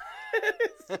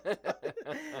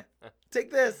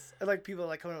 Take this, and like people are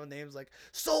like coming up with names like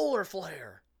Solar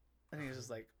Flare, and he's just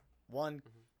like one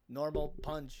normal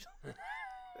punch.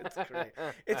 It's great.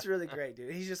 It's really great,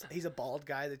 dude. He's a bald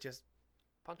guy that just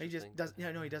Punches he just things. does.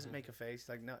 Yeah, no, he doesn't make a face.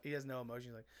 Like no, he has no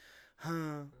emotion. He's like,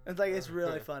 huh. It's like it's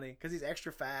really funny because he's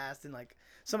extra fast, and like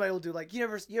somebody will do like you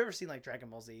ever seen like Dragon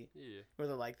Ball Z? Yeah. Where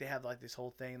they have like this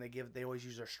whole thing. They always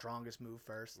use their strongest move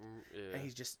first, Yeah. and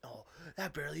he's just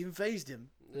that barely even phased him.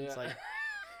 And Yeah.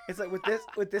 It's like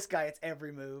with this guy, it's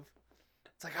every move.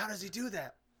 It's like, how does he do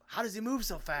that? How does he move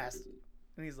so fast?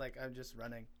 And he's like, I'm just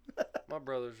running. My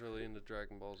brother's really into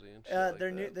Dragon Ball Z and shit like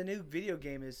that. The new video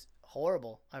game is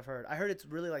horrible. I heard it's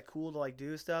really like cool to like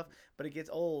do stuff, but it gets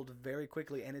old very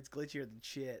quickly and it's glitchier than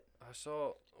shit. I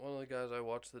saw one of the guys I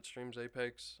watched that streams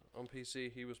Apex on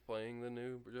PC. He was playing the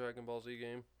new Dragon Ball Z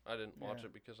game. I didn't watch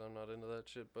it because I'm not into that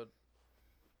shit, but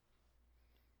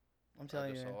I'm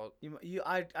telling you,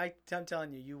 I'm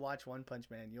telling you, you watch One Punch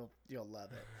Man, you'll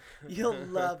love it. You'll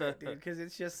love it, dude, because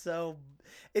it's just so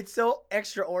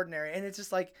extraordinary, and it's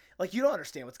just like you don't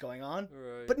understand what's going on,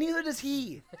 right. but neither does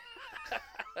he.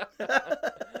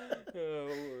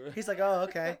 He's like, oh,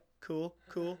 okay, cool.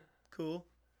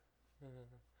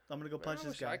 I'm gonna go punch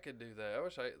this guy. I could do that. I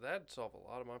wish that'd solve a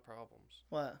lot of my problems.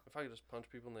 What? If I could just punch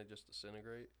people and they just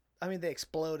disintegrate. I mean, they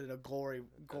explode in a gory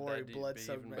blood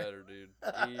soaked Even better, dude.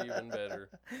 Even better.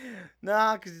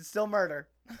 Nah, because it's still murder.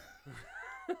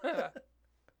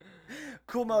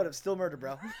 Cool motive, still murder,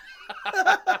 bro.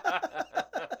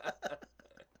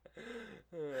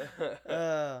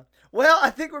 Well, I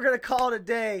think we're gonna call it a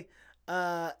day.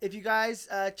 If you guys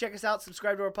check us out,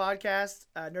 subscribe to our podcast,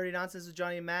 Nerdy Nonsense with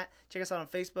Johnny and Matt. Check us out on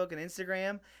Facebook and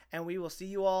Instagram, and we will see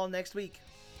you all next week.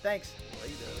 Thanks.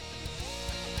 Later.